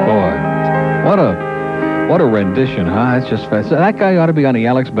Hart. Boy, what a rendition, huh? It's just fast. That guy ought to be on the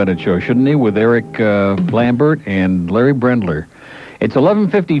Alex Bennett Show, shouldn't he, with Eric Lambert and Larry Brendler. It's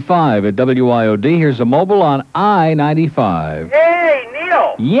 11:55 at WIOD. Here's a mobile on I-95. Hey,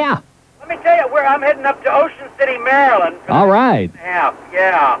 Neil. Yeah. Let me tell you, I'm heading up to Ocean City, Maryland. All right.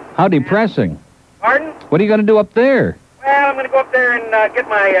 Yeah. How depressing. Pardon? What are you going to do up there? Well, I'm going to go up there and get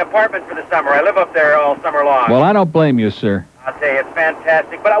my apartment for the summer. I live up there all summer long. Well, I don't blame you, sir. I'll tell you, it's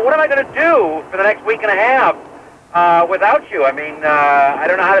fantastic. But what am I going to do for the next week and a half without you? I mean, I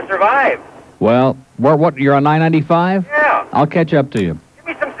don't know how to survive. Well, what? You're on 995? Yeah. I'll catch up to you. Give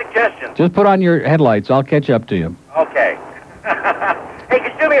me some suggestions. Just put on your headlights. I'll catch up to you. Okay. Hey,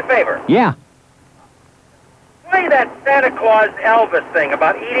 could you do me a favor? Yeah. Play that Santa Claus Elvis thing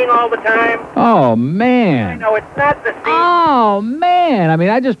about eating all the time. Oh, man. I know, it's not the same. Oh, man. I mean,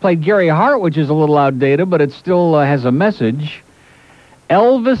 I just played Gary Hart, which is a little outdated, but it still has a message.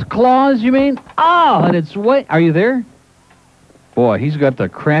 Elvis Claus, you mean? Oh, and it's what? Are you there? Boy, he's got the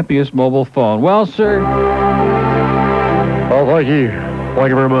crappiest mobile phone. Well, sir. Oh, thank you. Thank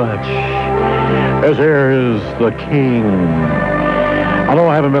you very much. This here is the King. I know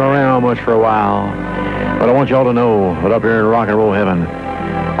I haven't been around much for a while, but I want y'all to know that up here in rock and roll heaven,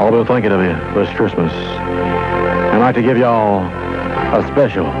 I'll be thinking of you this Christmas. I'd like to give y'all a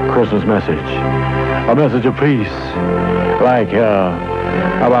special Christmas message. A message of peace. Like,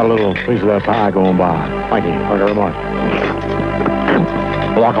 how about a little piece of that pie going by? Thank you. Thank you very much.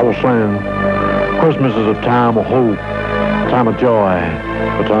 Like I was saying, Christmas is a time of hope, a time of joy,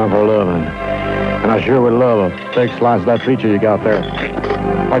 a time for loving. And I sure would love a big slice of that pizza you got there.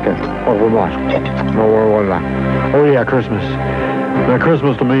 Thank you. Oh, very much. No, what is that? Oh, yeah, Christmas. Now,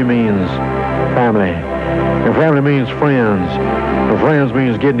 Christmas to me means family. And family means friends. And friends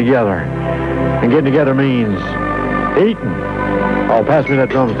means getting together. And getting together means eating. Oh, pass me that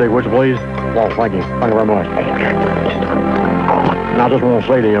drumstick, would you please? Oh, thank you. Thank you very much. And I just want to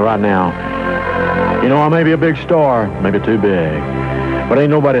say to you right now, you know, I may be a big star, maybe too big, but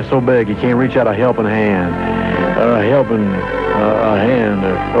ain't nobody so big you can't reach out a helping hand.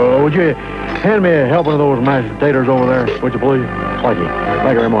 Would you hand me a helping of those mashed potatoes over there, would you please? Thank you.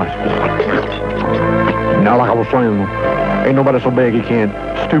 Thank you very much. Now, like I was saying, ain't nobody so big you can't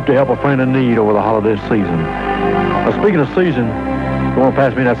stoop to help a friend in need over the holiday season. Now, speaking of season, you want to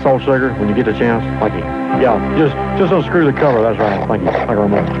pass me that salt sugar when you get the chance? Thank you. Yeah, just unscrew the cover. That's right. Thank you. Thank you very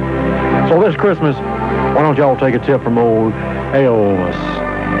much. So this Christmas, why don't y'all take a tip from old Elvis?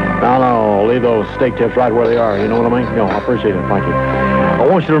 No, leave those steak tips right where they are. You know what I mean? No, I appreciate it. Thank you. I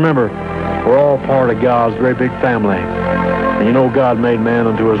want you to remember, we're all part of God's great big family. And you know God made man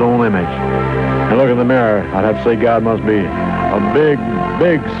unto his own image. And look in the mirror, I'd have to say God must be a big,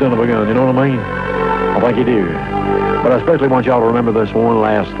 big son of a gun. You know what I mean? I think you do. But I especially want y'all to remember this one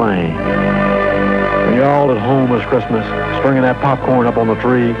last thing. When you're all at home this Christmas, stringing that popcorn up on the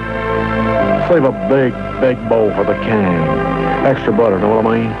tree, save a big, big bowl for the king. Extra butter, know what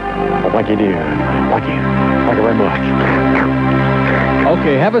I mean? Well, thank you, dear. Thank you. Thank you very much.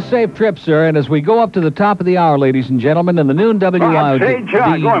 Okay, have a safe trip, sir. And as we go up to the top of the hour, ladies and gentlemen, in the noon WIOD... Say,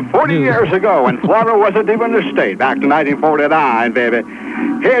 John, going 40 years ago when Florida wasn't even a state, back to 1949, baby.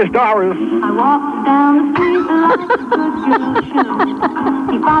 Here's Doris. I walked down the street like a good girl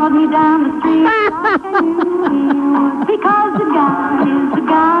should. He followed me down the street like I knew he would. Because the guy is the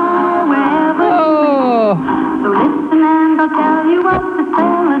guy wherever he is. So listen and I'll tell you what the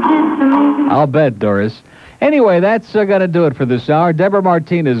fella did to me. I'll bet, Doris. Anyway, that's going to do it for this hour. Deborah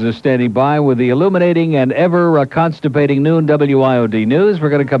Martinez is standing by with the illuminating and ever constipating noon WIOD news.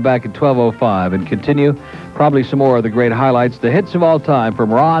 We're going to come back at 12:05 and continue probably some more of the great highlights, the hits of all time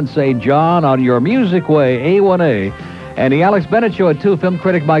from Ron St. John on your Music Way, A1A. And the Alex Bennett Show at 2, film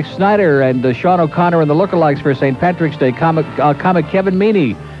critic Mike Snyder and Sean O'Connor and the lookalikes for St. Patrick's Day, comic Kevin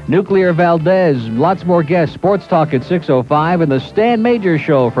Meaney, Nuclear Valdez, lots more guests, Sports Talk at 6:05, and the Stan Major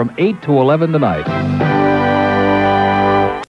Show from 8 to 11 tonight.